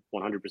forward.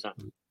 100%.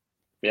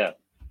 Yeah.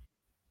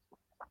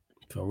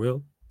 For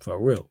real.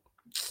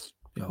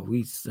 Yo,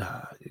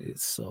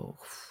 it's so.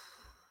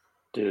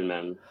 Dude,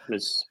 man,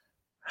 it's.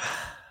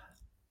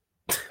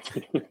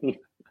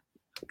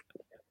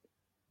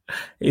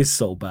 It's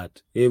so bad.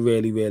 It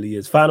really, really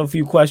is. Final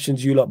few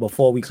questions, you lot,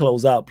 before we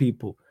close out,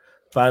 people.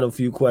 Final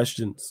few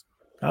questions.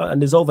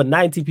 And there's over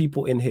 90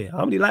 people in here.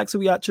 How many likes are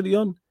we actually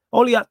on?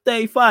 Only at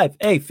 35.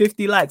 Hey,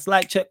 50 likes.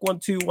 Like check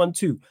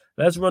 1212.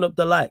 Let's run up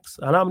the likes.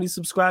 And how many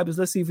subscribers?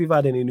 Let's see if we've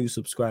had any new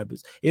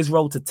subscribers. It's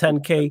road to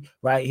 10K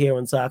right here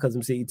on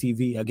Sarcasm City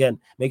TV. Again,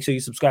 make sure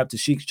you subscribe to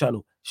Sheik's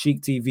channel,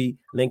 Sheik TV.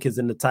 Link is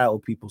in the title,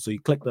 people. So you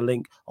click the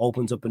link,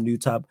 opens up a new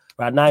tab.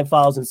 We're at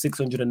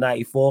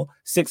 9,694.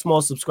 6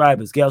 more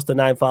subscribers. Get us to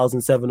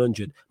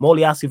 9,700. I'm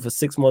only asking for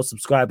 6 more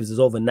subscribers. There's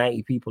over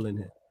 90 people in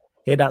here.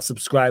 Hit that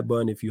subscribe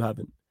button if you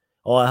haven't.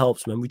 All it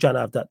helps, man. We're trying to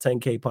have that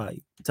 10K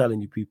party. I'm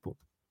telling you, people.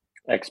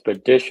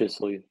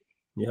 Expeditiously.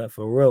 Yeah,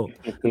 for real.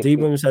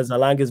 Deepman says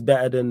Elanga's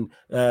better than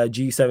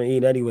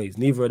G17 anyways.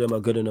 Neither of them are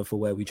good enough for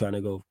where we're trying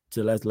to go.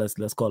 So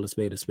let's call a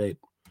spade a spade.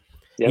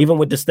 Yep. Even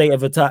with the state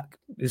of attack,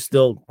 it's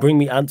still bring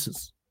me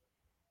answers.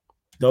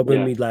 Don't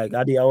bring me like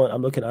Adi,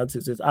 I'm looking at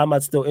answers. Is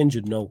Ahmad still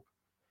injured? No.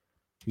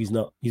 He's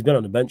not. He's been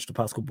on the bench the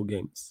past couple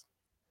games.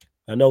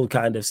 I know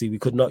kind of see we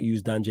could not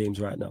use Dan James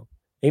right now.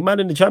 Ain't man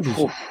in the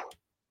championship.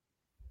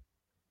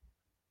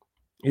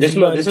 This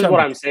is what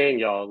I'm saying,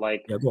 y'all.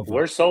 Like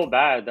we're so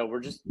bad that we're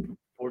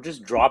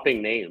just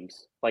dropping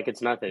names like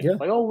it's nothing. Yeah.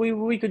 Like, oh,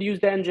 we could use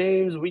Dan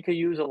James, we could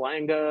use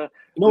Elanga.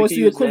 You know what's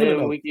the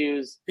equivalent? We could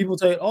use people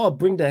say, oh,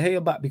 bring De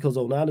Gea back because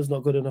Onana's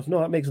not good enough. No,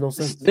 that makes no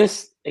sense.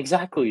 This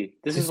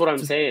is what I'm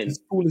saying. It's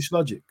foolish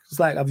logic. It's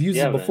like I've used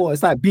it before. Man.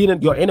 It's like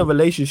you're in a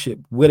relationship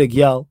with a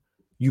girl,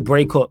 you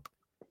break up,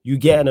 you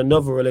get in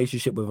another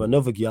relationship with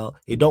another girl,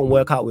 it don't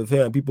work out with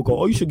her, and people go,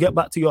 oh, you should get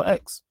back to your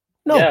ex.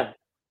 No, it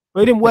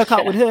didn't work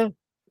out with her.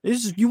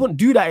 You wouldn't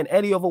do that in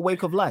any other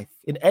wake of life,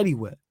 in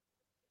anywhere.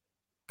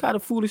 What kind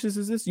of foolishness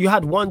is this? You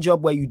had one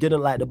job where you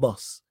didn't like the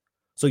boss.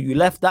 So you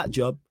left that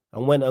job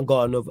and went and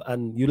got another,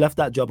 and you left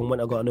that job and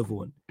went and got another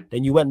one.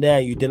 Then you went there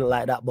and you didn't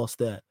like that boss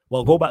there.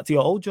 Well, go back to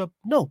your old job.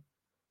 No.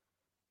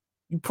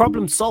 You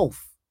problem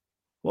solve.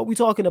 What are we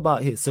talking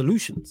about here?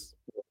 Solutions.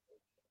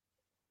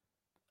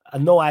 I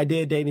have no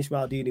idea, Danish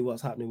Maldini,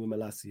 what's happening with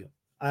Malacia.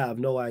 I have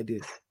no idea.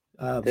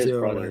 I have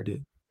zero idea.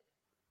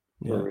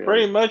 Yeah.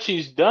 Pretty much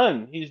he's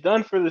done. He's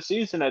done for the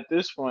season at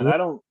this point.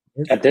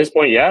 At this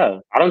point,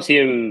 I don't see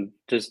him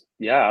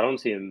I don't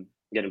see him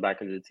getting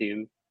back into the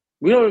team.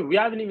 We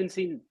haven't even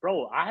seen,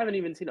 bro, I haven't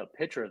even seen a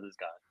picture of this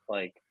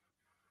guy.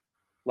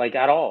 Like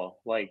at all.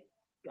 Like,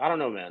 I don't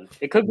know, man.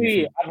 It could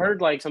be, I've heard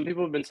like some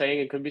people have been saying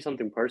it could be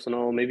something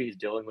personal. Maybe he's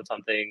dealing with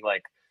something.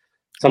 Like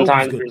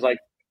sometimes there's like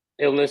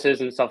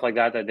illnesses and stuff like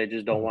that they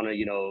just don't want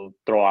to,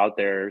 throw out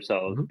there.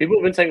 So people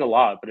have been saying a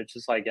lot, but it's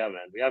just like, yeah,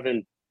 man, we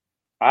haven't.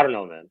 I don't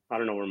know, man. I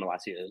don't know where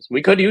Malacia is.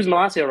 We could use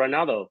Malacia right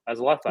now, though, as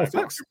a left back.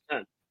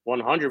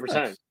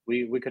 100%.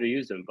 We could have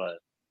used him, but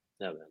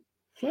yeah, man.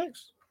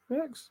 Facts.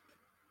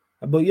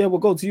 But yeah, we'll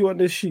go to you on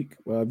this, Sheik.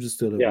 Well, I'm just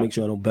to make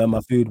sure I don't burn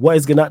my food. What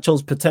is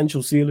Garnacho's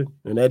potential ceiling?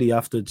 And Eddie,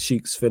 after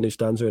Sheik's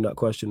finished answering that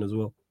question as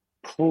well.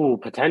 Ooh,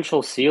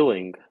 potential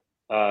ceiling.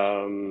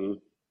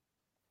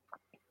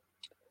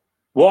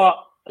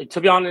 Well,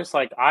 to be honest,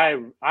 like I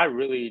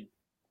really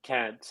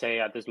can't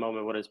say at this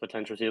moment what his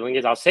potential ceiling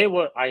is. I'll say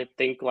what I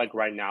think like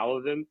right now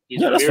of him.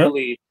 He's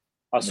merely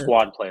a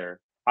squad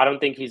player. I don't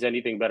think he's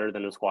anything better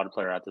than a squad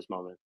player at this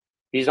moment.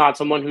 He's not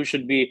someone who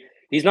should be.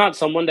 He's not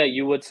someone that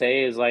you would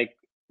say is like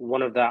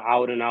one of the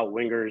out and out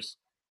wingers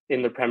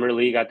in the Premier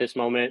League at this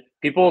moment.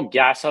 People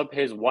gas up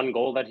his one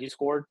goal that he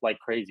scored like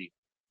crazy.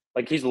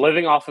 Like he's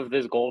living off of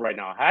this goal right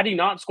now. Had he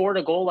not scored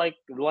a goal like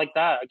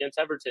that against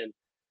Everton,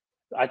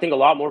 I think a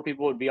lot more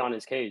people would be on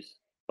his case.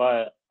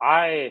 But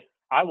I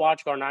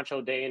watch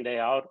Garnacho day in, day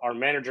out. Our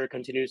manager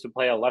continues to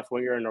play a left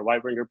winger and a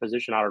right winger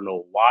position. I don't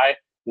know why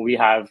we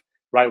have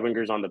right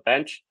wingers on the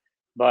bench.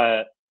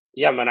 But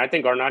yeah, man, I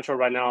think Garnacho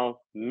right now,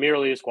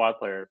 merely a squad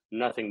player,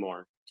 nothing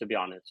more, to be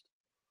honest.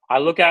 I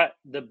look at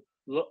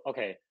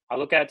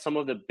some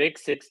of the big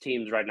 6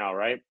 teams right now,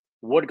 right?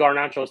 Would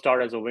Garnacho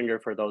start as a winger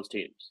for those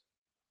teams?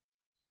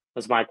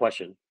 That's my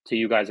question to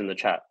you guys in the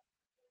chat.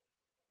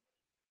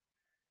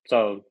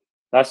 So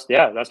that's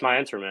my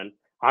answer, man.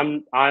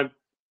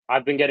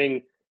 I've been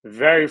getting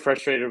very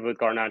frustrated with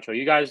Garnacho.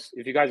 You guys,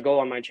 if you guys go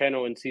on my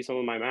channel and see some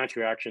of my match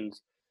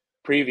reactions,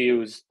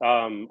 previews,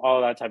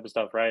 all that type of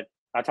stuff, right?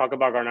 I talk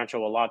about Garnacho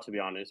a lot, to be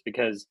honest,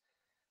 because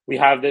we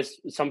have this.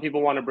 Some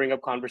people want to bring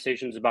up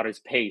conversations about his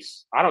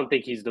pace. I don't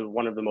think he's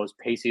one of the most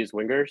paciest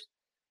wingers.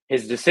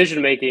 His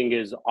decision making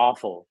is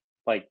awful,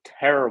 like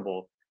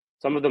terrible.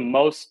 Some of the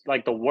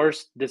the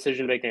worst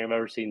decision making I've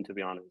ever seen, to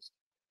be honest.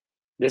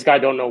 This guy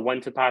don't know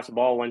when to pass the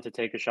ball, when to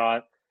take a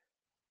shot,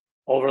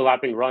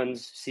 overlapping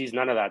runs, sees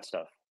none of that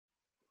stuff.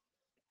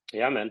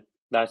 Yeah, man.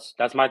 That's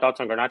my thoughts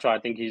on Garnacho. I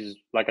think he's,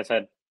 like I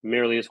said,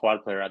 merely a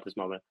squad player at this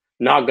moment.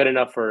 Not good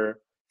enough for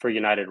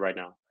United right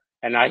now.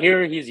 And I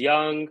hear he's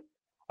young.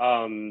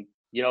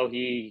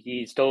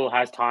 He still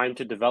has time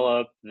to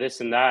develop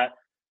this and that.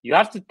 You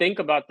have to think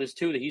about this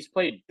too, that he's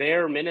played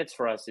bare minutes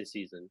for us this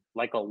season.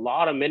 Like a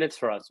lot of minutes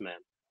for us, man.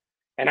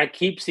 And I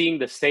keep seeing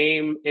the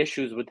same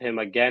issues with him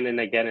again and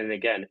again and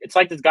again. It's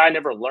like this guy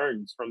never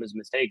learns from his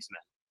mistakes,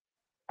 man.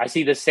 I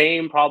see the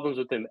same problems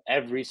with him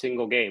every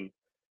single game.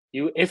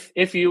 If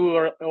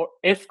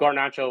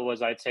Garnacho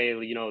was, I'd say,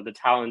 the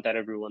talent that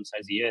everyone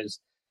says he is,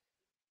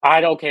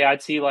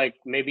 I'd see like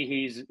maybe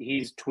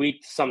he's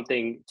tweaked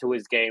something to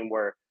his game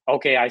where,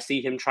 okay, I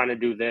see him trying to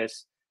do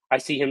this. I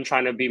see him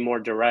trying to be more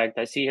direct.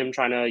 I see him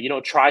trying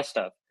to, try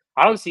stuff.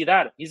 I don't see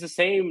that. He's the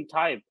same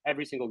type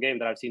every single game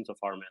that I've seen so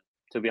far, man,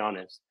 to be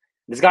honest.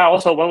 This guy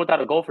also went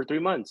without a goal for 3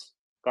 months,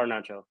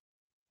 Garnacho,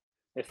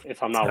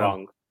 if I'm not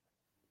wrong.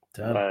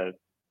 But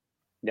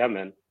yeah,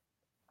 man.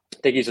 I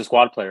think he's a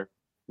squad player,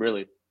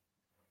 really.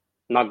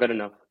 Not good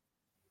enough.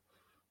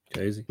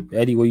 Crazy.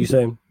 Eddie, what you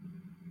saying?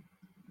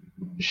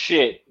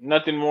 Shit,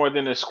 nothing more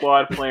than a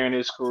squad player in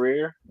his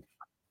career.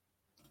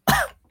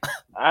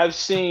 I've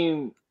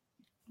seen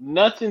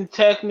nothing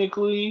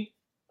technically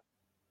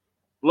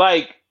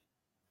like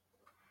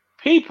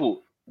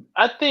people.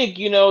 I think,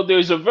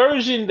 there's a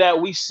version that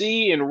we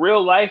see in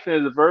real life, and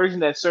there's a version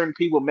that certain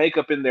people make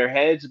up in their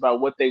heads about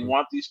what they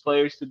want these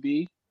players to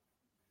be.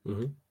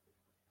 Mm-hmm.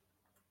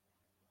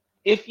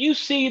 If you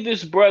see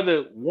this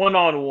brother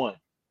one-on-one,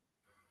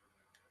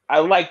 I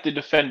like the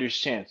defender's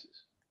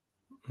chances.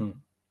 Hmm.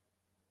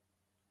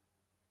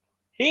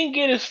 He can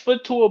get his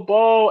foot to a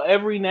ball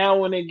every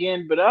now and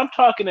again, but I'm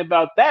talking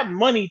about that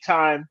money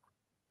time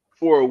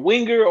for a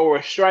winger or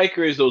a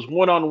striker is those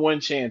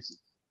one-on-one chances.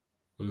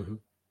 Mm-hmm.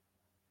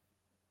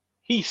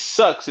 He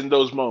sucks in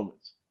those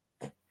moments.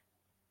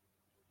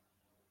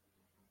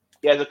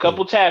 He has a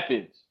couple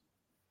tap-ins.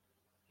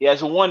 He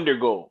has a wonder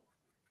goal.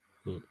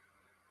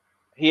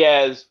 He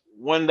has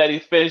one that he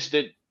finished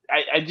it.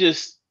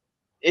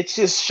 It's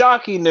just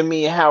shocking to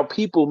me how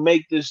people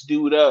make this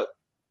dude up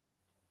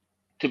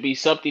to be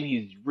something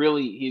he's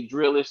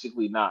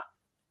realistically not.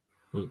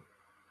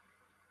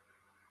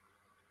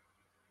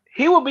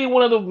 He would be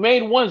one of the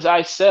main ones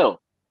I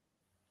sell.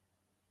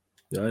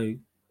 Yeah.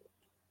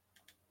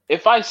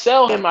 If I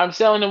sell him, I'm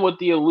selling him with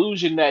the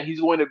illusion that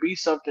he's going to be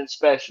something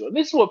special. And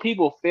this is what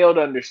people fail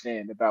to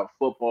understand about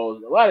football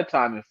a lot of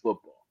time in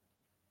football.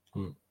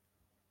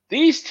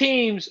 These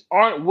teams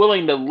aren't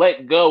willing to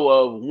let go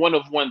of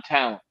one-of-one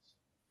talents.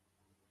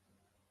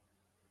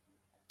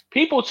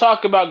 People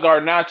talk about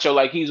Garnacho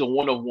like he's a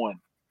one-of-one.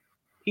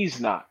 He's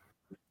not.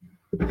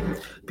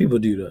 People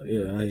do that.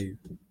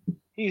 Yeah,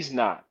 He's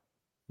not.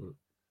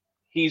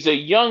 He's a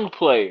young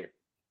player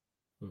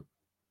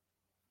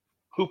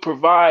who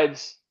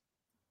provides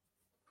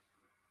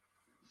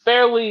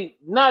fairly,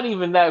 not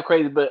even that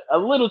crazy, but a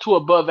little to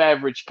above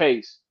average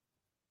pace.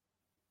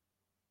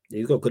 Yeah,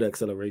 he's got good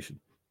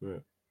acceleration. Yeah.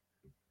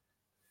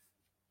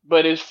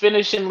 But his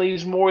finishing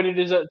leaves more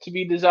to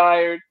be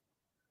desired.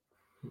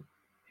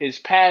 His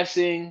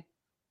passing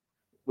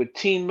with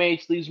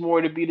teammates leaves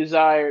more to be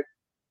desired.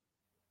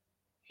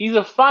 He's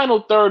a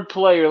final third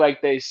player,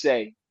 like they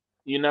say.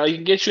 He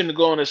can get you in the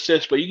goal and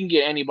assist, but you can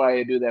get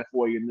anybody to do that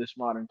for you in this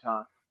modern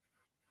time.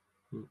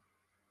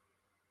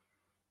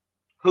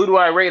 Who do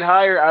I rate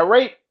higher? I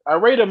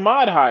rate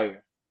Ahmad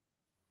higher.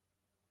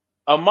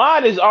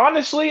 Ahmad is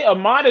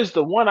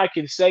the one I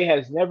can say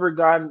has never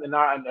gotten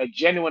a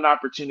genuine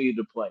opportunity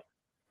to play.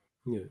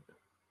 Yeah.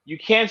 You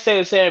can't say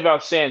the same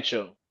about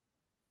Sancho.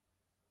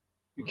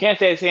 You can't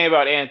say the same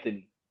about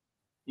Anthony.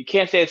 You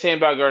can't say the same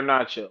about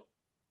Garnacho.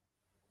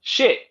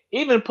 Shit,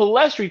 even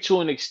Palestri to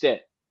an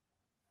extent.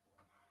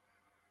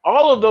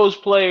 All of those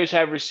players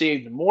have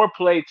received more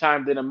play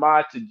time than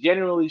Ahmad to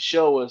generally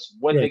show us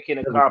what they can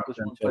accomplish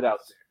when put out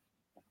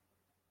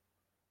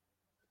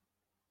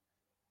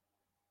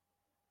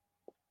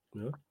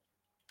there. Yeah.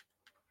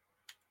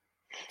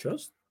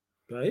 Trust.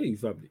 I hear you,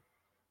 family.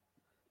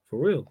 For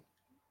real.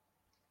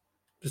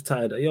 Just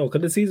tired.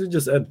 Can the season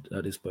just end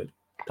at this point?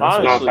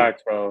 Honestly,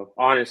 facts, bro.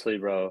 Honestly,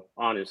 bro.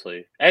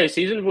 Hey,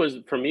 season was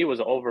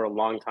over a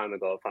long time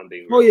ago. If I'm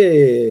being real. Oh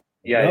yeah.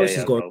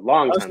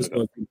 Long time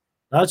ago.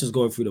 I was just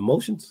going through the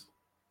motions.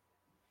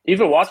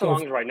 Even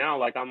watch-alongs right now,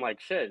 like I'm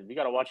like, shit, we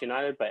gotta watch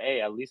United, but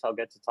hey, at least I'll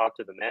get to talk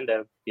to the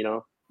ManDem,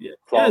 Yeah.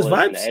 Flawless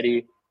and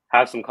Eddie.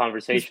 have some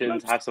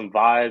conversations, have some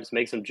vibes,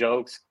 make some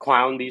jokes,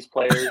 clown these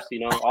players,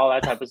 all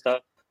that type of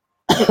stuff.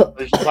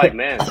 It's just like,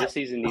 man, this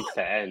season needs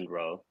to end,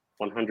 bro.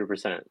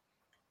 100%.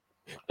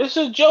 It's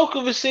a joke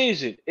of a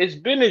season. It's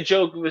been a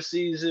joke of a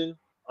season.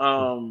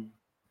 And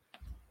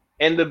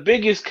the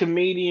biggest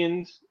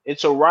comedians,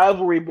 it's a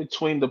rivalry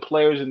between the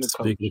players and the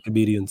coach. Speaking of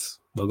comedians,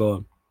 but go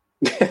on.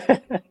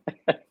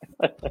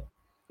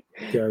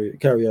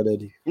 carry on,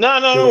 Eddie.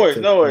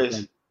 No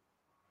worries.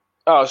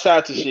 Oh, shout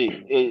out to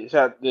Sheik.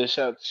 Shout out to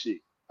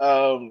Sheik.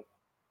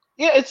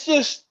 It's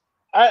just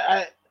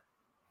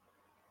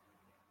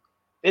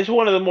it's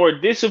one of the more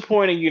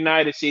disappointing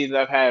United seasons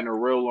I've had in a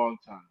real long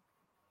time.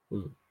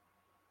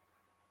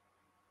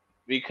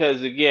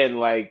 Because again,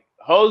 like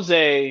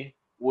Jose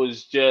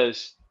was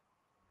just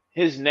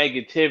his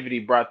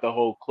negativity brought the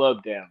whole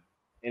club down.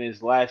 In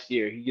his last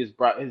year, his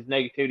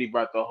negativity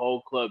brought the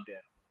whole club down.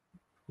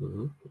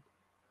 Mm-hmm.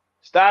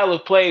 Style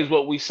of play is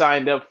what we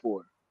signed up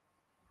for.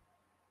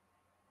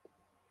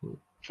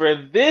 For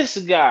this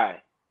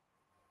guy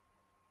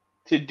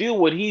to do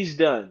what he's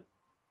done,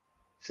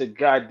 it's a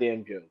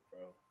goddamn joke,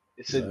 bro.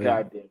 It's a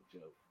goddamn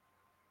joke.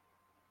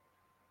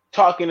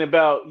 Talking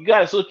about, you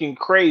guys looking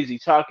crazy,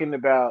 talking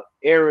about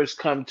eras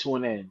come to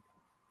an end.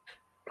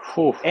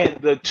 And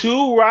the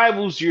two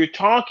rivals you're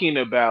talking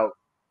about,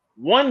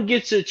 one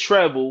gets a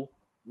treble,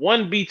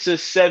 one beats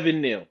us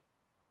 7-0.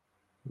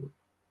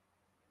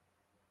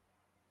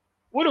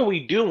 What are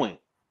we doing?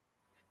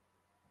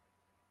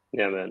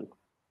 Yeah, man.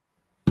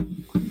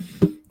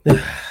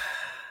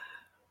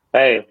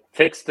 Hey,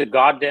 fix the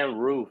goddamn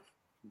roof.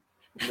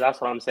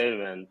 That's what I'm saying,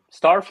 man.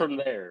 Start from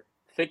there.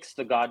 Fix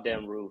the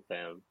goddamn roof,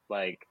 fam.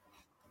 Like,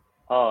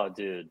 oh,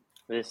 dude,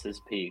 this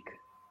is peak.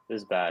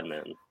 This is bad,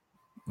 man.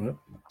 Yep.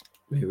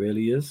 It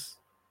really is.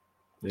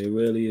 It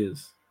really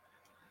is.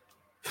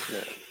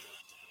 Yeah.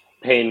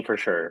 Pain for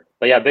sure.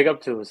 But yeah, big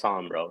up to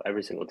Hassan, bro,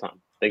 every single time.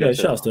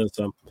 Shout out to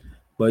Hassan.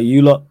 But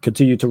you lot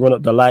continue to run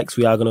up the likes.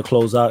 We are going to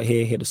close out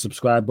here. Hit the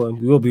subscribe button.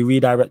 We will be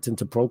redirecting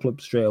to Pro Club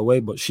straight away.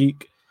 But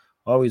Sheik,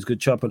 always good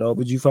chopping up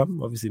with you,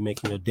 fam. Obviously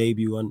making your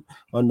debut on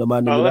the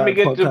ManDem. Let me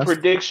get the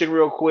prediction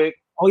real quick.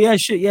 Oh yeah,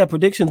 shit, yeah,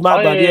 predictions.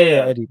 My bad.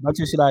 Yeah, Eddie.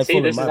 See,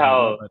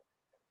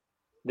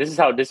 this is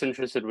how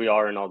disinterested we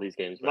are in all these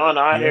games, man.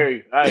 No, I hear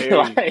you. I'll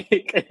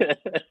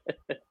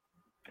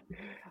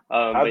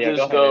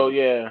just go,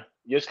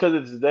 just because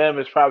it's them,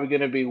 it's probably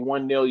going to be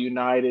 1-0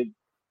 United.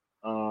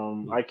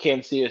 I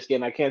can't see us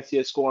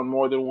scoring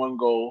more than one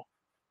goal.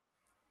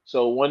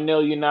 So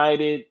 1-0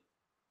 United.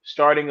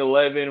 Starting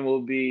 11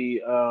 will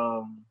be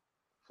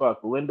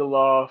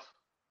Lindelof,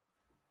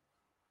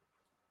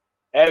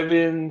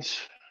 Evans,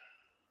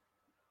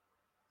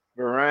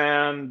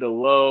 Varane,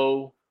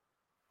 Delo,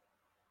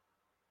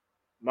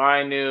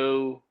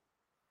 Mainu,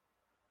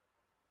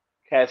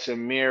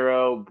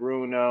 Casemiro,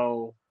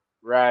 Bruno,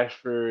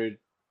 Rashford,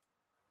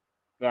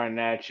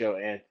 Garnacho,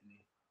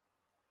 Anthony.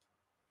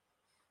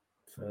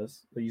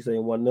 First, are you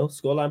saying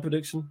 1-0 scoreline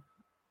prediction?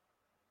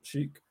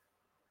 Sheik.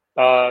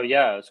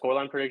 Yeah,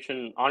 scoreline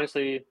prediction.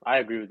 Honestly, I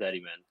agree with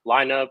Eddie, man.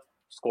 Lineup,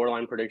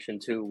 scoreline prediction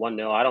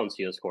 1-0. I don't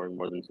see us scoring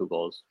more than 2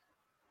 goals.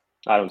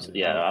 I don't see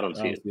it.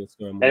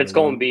 And it's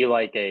going to be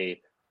like a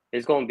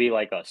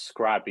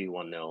scrappy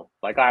 1-0.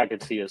 Like I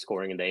could see us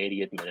scoring in the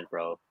 80th minute,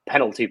 bro.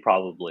 Penalty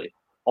probably.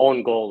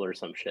 Own goal or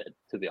some shit,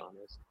 to be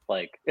honest.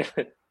 Like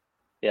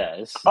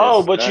yeah,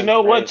 but you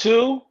know what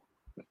too?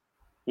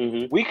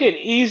 Mm-hmm. We could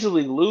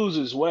easily lose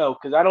as well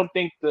because I don't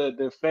think the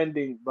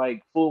defending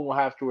Fulham will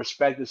have to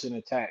respect us in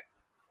attack.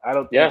 I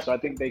don't think so. I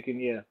think they can.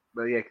 Yeah,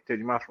 but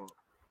continue. My fault.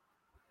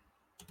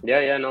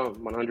 Yeah, no,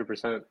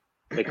 100%.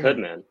 They could,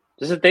 man.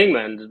 This is the thing,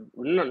 man.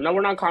 No,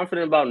 we're not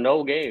confident about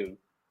no game.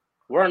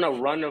 We're on a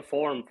run of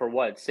form for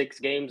 6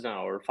 games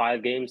now or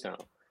 5 games now,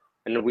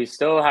 and we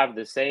still have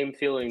the same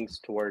feelings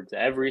towards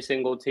every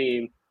single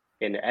team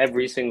in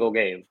every single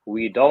game.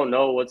 We don't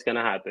know what's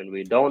gonna happen.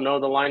 We don't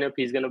know the lineup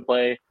he's gonna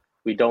play.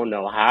 We don't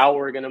know how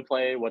we're going to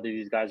play, whether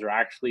these guys are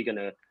actually going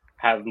to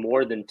have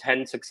more than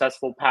 10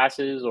 successful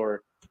passes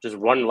or just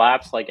run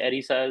laps like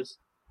Eddie says.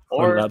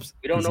 Or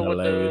we don't know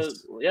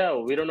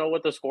we don't know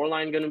what the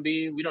scoreline going to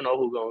be. We don't know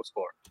who's going to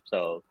score.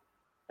 So,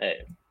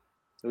 hey,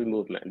 we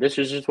move, man. This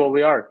is just what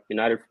we are.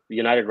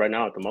 United right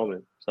now at the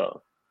moment.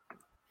 So,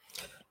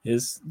 I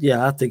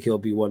think it'll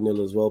be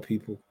 1-0 as well,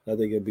 people. I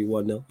think it'll be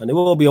 1-0. And there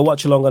will be a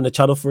watch along on the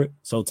channel for it.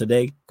 So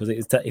today, because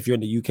if you're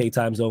in the UK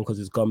time zone, because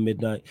it's gone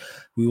midnight,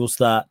 we will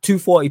start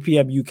 2:40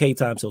 p.m. UK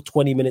time. So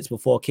 20 minutes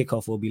before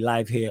kickoff, we'll be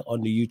live here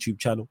on the YouTube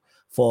channel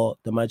for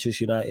the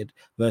Manchester United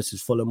versus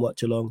Fulham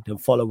watch along. Then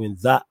following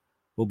that,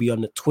 we'll be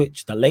on the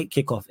Twitch, the late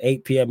kickoff,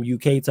 8 p.m.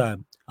 UK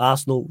time.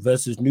 Arsenal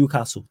versus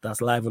Newcastle.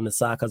 That's live on the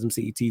Sarcasm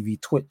City TV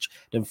Twitch.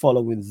 Then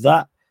following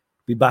that,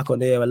 be back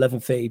on air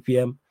 11:30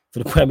 p.m. for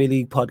the Premier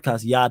League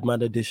podcast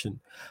Yardman edition.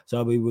 So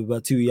I'll be with my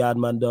 2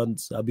 Yardman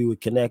dons. I'll be with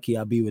Kaneki.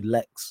 I'll be with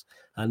Lex.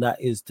 And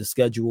that is the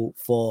schedule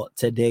for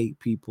today,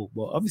 people.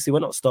 But obviously, we're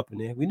not stopping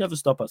here. We never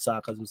stop at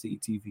Sarcasm City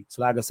TV.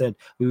 So like I said,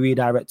 we're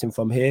redirecting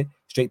from here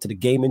straight to the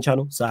gaming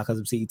channel,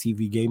 Sarcasm City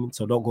TV Gaming.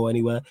 So don't go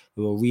anywhere.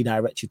 We will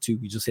redirect you to.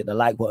 You just hit the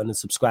like button and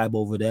subscribe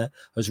over there.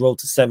 Let's roll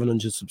to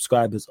 700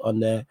 subscribers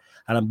on there.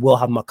 And I will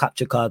have my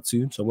capture card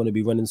soon. So I'm going to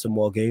be running some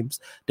more games.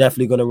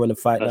 Definitely going to run a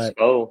fight night.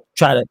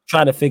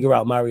 Trying to figure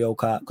out Mario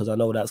Kart because I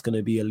know that's going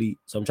to be elite.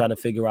 So I'm trying to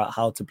figure out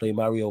how to play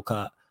Mario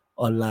Kart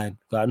online.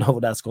 I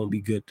know that's going to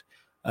be good.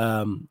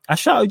 I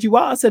shouted you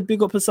out. I said,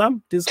 big up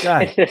Hassam. This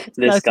guy. This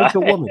guy's such a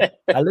woman.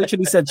 I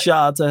literally said,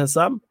 shout out to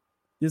Hassam.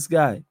 This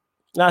guy.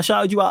 Now I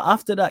shouted you out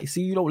after that. You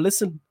see, you don't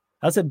listen.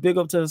 I said, big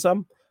up to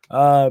Hassam.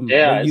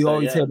 You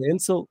always hear the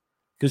insult.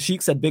 Because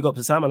Sheik said, big up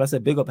Hassam. And I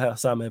said, big up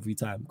Hassam every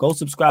time. Go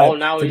subscribe. Oh,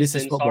 now he's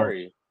saying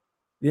sorry.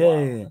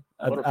 Yeah.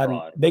 Wow.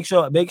 And make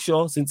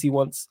sure, since he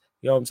wants,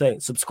 you know what I'm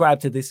saying, subscribe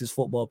to This Is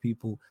Football,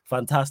 people.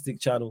 Fantastic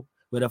channel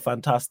with a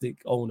fantastic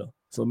owner.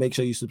 So make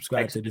sure you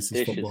subscribe to This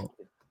Is Football.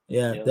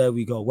 Yeah, there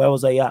we go. Where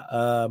was I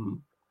at?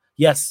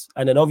 Yes,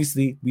 and then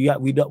obviously we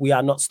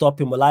are not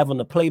stopping. We're live on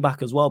the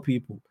playback as well,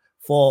 people,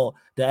 for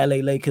the LA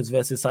Lakers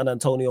versus San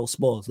Antonio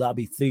Spurs. That'll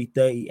be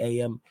 3:30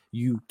 a.m.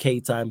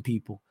 UK time,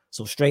 people.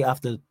 So straight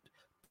after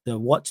the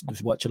watch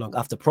along,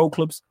 after Pro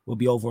Clubs, we'll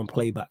be over on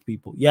playback,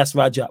 people. Yes,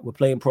 Rajat, we're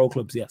playing Pro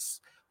Clubs.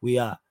 Yes, we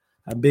are.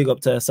 And big up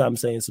to Sam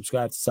saying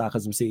subscribe to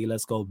Sarcasm City.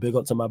 Let's go. Big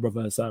up to my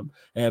brother Sam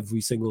every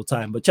single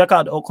time. But check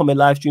out the upcoming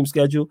live stream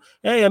schedule.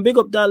 Hey, and big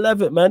up Dan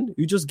Levitt, man.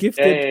 You just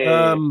gifted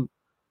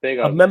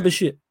a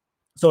membership. Man.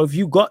 So if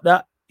you got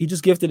that, he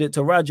just gifted it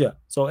to Raja.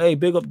 So hey,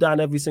 big up Dan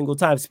every single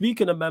time.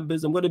 Speaking of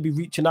members, I'm going to be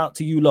reaching out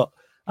to you lot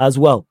as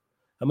well.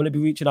 I'm going to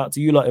be reaching out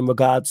to you lot in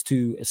regards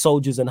to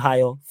Soldiers and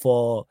Hire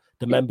for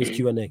the members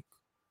Q&A.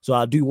 So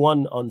I'll do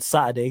one on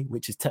Saturday,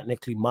 which is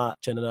technically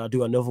March, and then I'll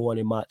do another one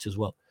in March as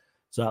well.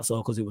 So that's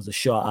all because it was a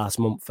short-ass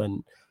month,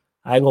 and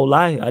I ain't gonna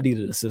lie, I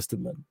needed a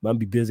system, man. Man,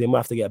 be busy. I'm gonna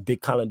have to get a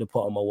big calendar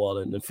put on my wall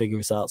and then figure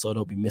this out so I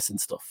don't be missing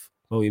stuff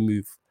when we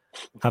move,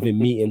 having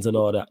meetings and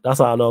all that. That's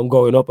how I know I'm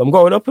going up. I'm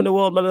going up in the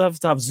world, man. I have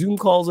to have Zoom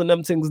calls and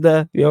them things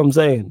there. You know what I'm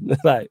saying?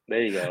 Like,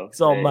 there you go.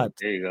 It's all mad.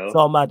 There you go. It's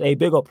all mad. Hey,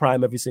 big up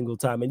Prime every single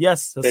time. And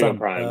yes,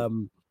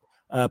 Sam,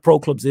 Pro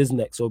Clubs is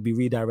next, so we'll be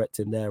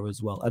redirecting there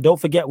as well. And don't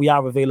forget, we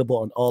are available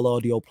on all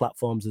audio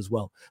platforms as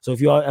well. So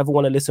if you ever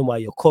want to listen while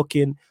you're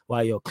cooking,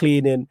 while you're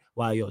cleaning,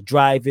 while you're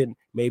driving,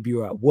 maybe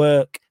you're at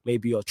work,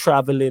 maybe you're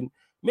traveling,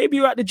 maybe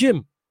you're at the gym.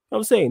 You know what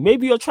I'm saying?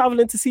 Maybe you're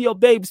traveling to see your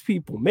babes,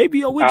 people. Maybe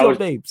you're with your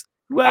babes.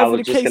 Whatever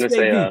the case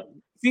may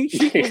be. See,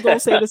 Sheik was going to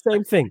say the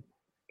same thing.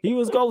 He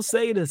was going to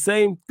say the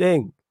same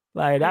thing.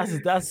 Like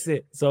that's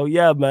it. So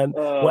yeah, man.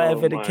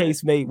 Whatever the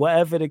case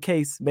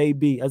may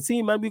be. And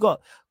see, man, we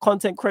got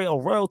content creator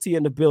royalty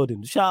in the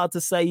building. Shout out to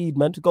Saeed,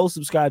 man. To go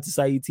subscribe to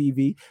Saeed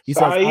TV. He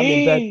says, I'm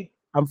in bed.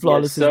 I'm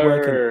flawless is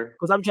working.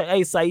 Because I'm trying.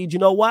 Hey, Saeed, you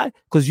know why?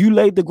 Because you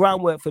laid the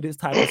groundwork for this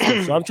type of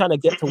stuff. So I'm trying to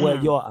get to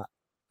where you're at.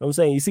 You know what I'm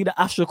saying? You see the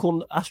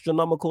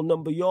astronomical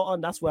number you're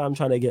on? That's where I'm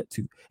trying to get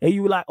to. And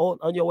you like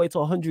on your way to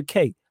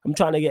 100K. I'm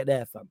trying to get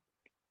there, fam. You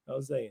know what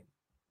I'm saying?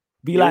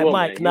 Be like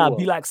Mike,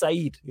 be like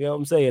Saeed. You know what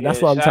I'm saying?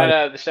 That's what I'm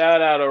trying to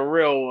shout out a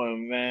real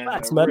one, man.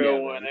 Facts, a man.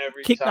 Real one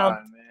every time,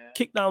 man.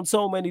 Kick down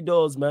so many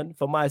doors, man,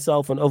 for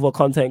myself and other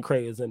content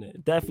creators, in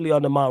it. Definitely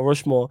on the Mount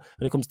Rushmore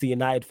when it comes to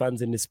United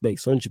fans in this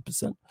space,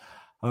 100%.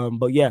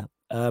 But yeah,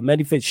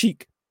 many thanks,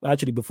 Sheik.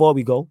 Actually, before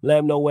we go, let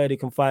them know where they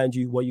can find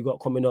you, what you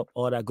got coming up,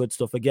 all that good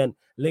stuff. Again,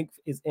 link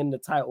is in the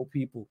title,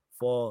 people,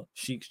 for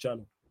Sheik's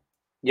channel.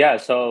 Yeah,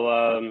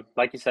 so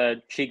like you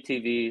said, Sheik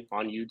TV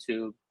on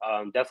YouTube.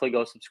 Definitely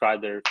go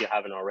subscribe there if you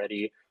haven't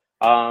already.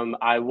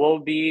 We'll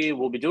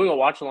be doing a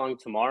watch along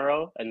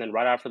tomorrow, and then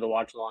right after the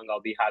watch along,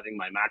 I'll be having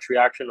my match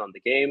reaction on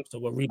the game. So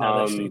we'll read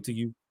that straight to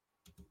you.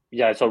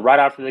 Yeah, so right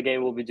after the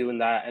game, we'll be doing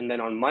that, and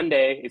then on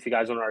Monday, if you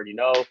guys don't already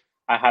know,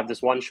 I have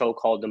this one show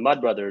called The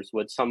Mud Brothers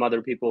with some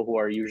other people who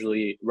are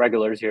usually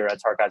regulars here at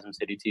Sarcasm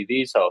City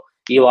TV. So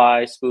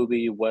Eli,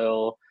 Spooby,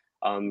 Will,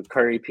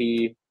 Curry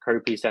P.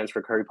 Curry P stands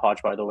for Curry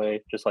Potch, by the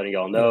way, just letting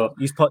y'all know. Yeah,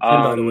 he's Potchin,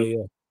 by the way,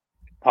 yeah.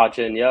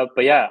 Potchin, yep.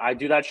 But yeah, I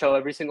do that show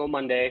every single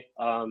Monday.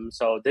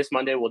 So this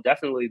Monday will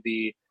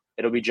definitely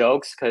it'll be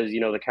jokes because,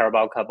 you know, the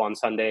Carabao Cup on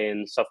Sunday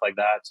and stuff like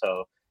that.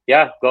 So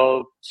yeah,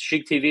 go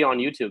Sheik TV on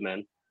YouTube,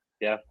 man.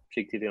 Yeah,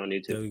 Sheik TV on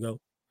YouTube. There we go.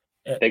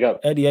 Big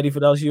up. Eddie,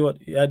 anything else you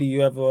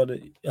ever want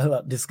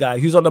to, this guy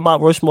who's on the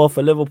Mount Rushmore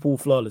for Liverpool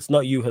flawless?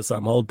 Not you,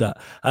 Hassam, hold that.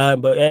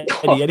 But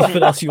Eddie,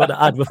 anything else you want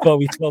to add before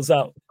we close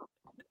out?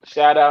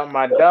 Shout out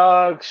my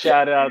dog.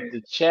 Shout out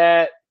the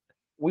chat.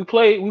 We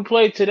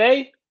played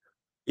today.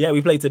 Yeah,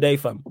 we played today,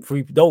 fam.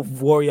 Don't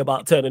worry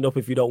about turning up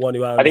if you don't want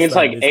to. I think it's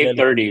like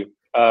 8:30,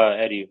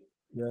 Eddie.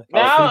 Yeah.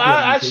 Now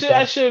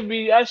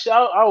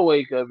I'll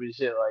wake up and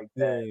shit like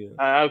that. Yeah.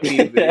 I'll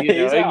keep it.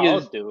 You know, I'll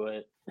do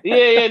it.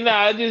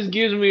 It just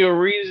gives me a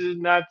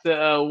reason not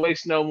to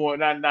waste no more,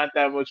 not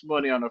that much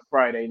money on a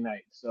Friday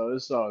night. So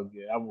it's all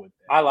good. I'm with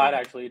that. I lied,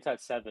 actually. It's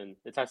at 7.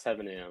 It's at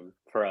 7 a.m.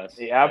 for us.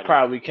 Yeah, I'll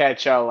probably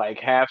catch y'all like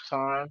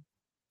halftime.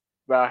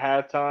 About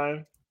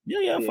halftime.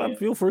 Yeah, fam.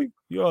 Feel free.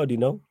 You already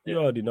know. You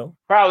already know.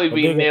 Probably But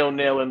be big up,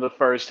 0-0 in the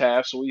first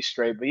half, so we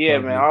straight. But yeah,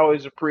 man, I probably.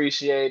 always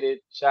appreciate it.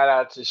 Shout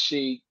out to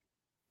Sheik.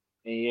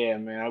 And yeah,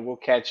 man, I will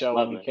catch y'all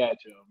when we catch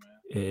y'all, man.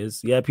 It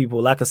is. Yeah,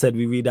 people, like I said,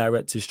 we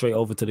redirected straight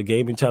over to the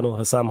gaming channel.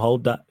 Hassam,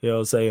 hold that. You know what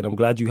I'm saying? I'm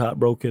glad you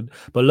heartbroken.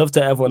 But love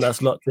to everyone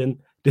that's locked in.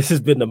 This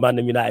has been the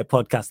ManDem United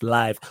podcast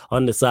live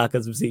on the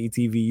Sarcasm City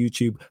TV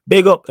YouTube.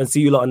 Big up and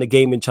see you lot on the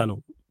gaming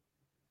channel.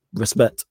 Respect.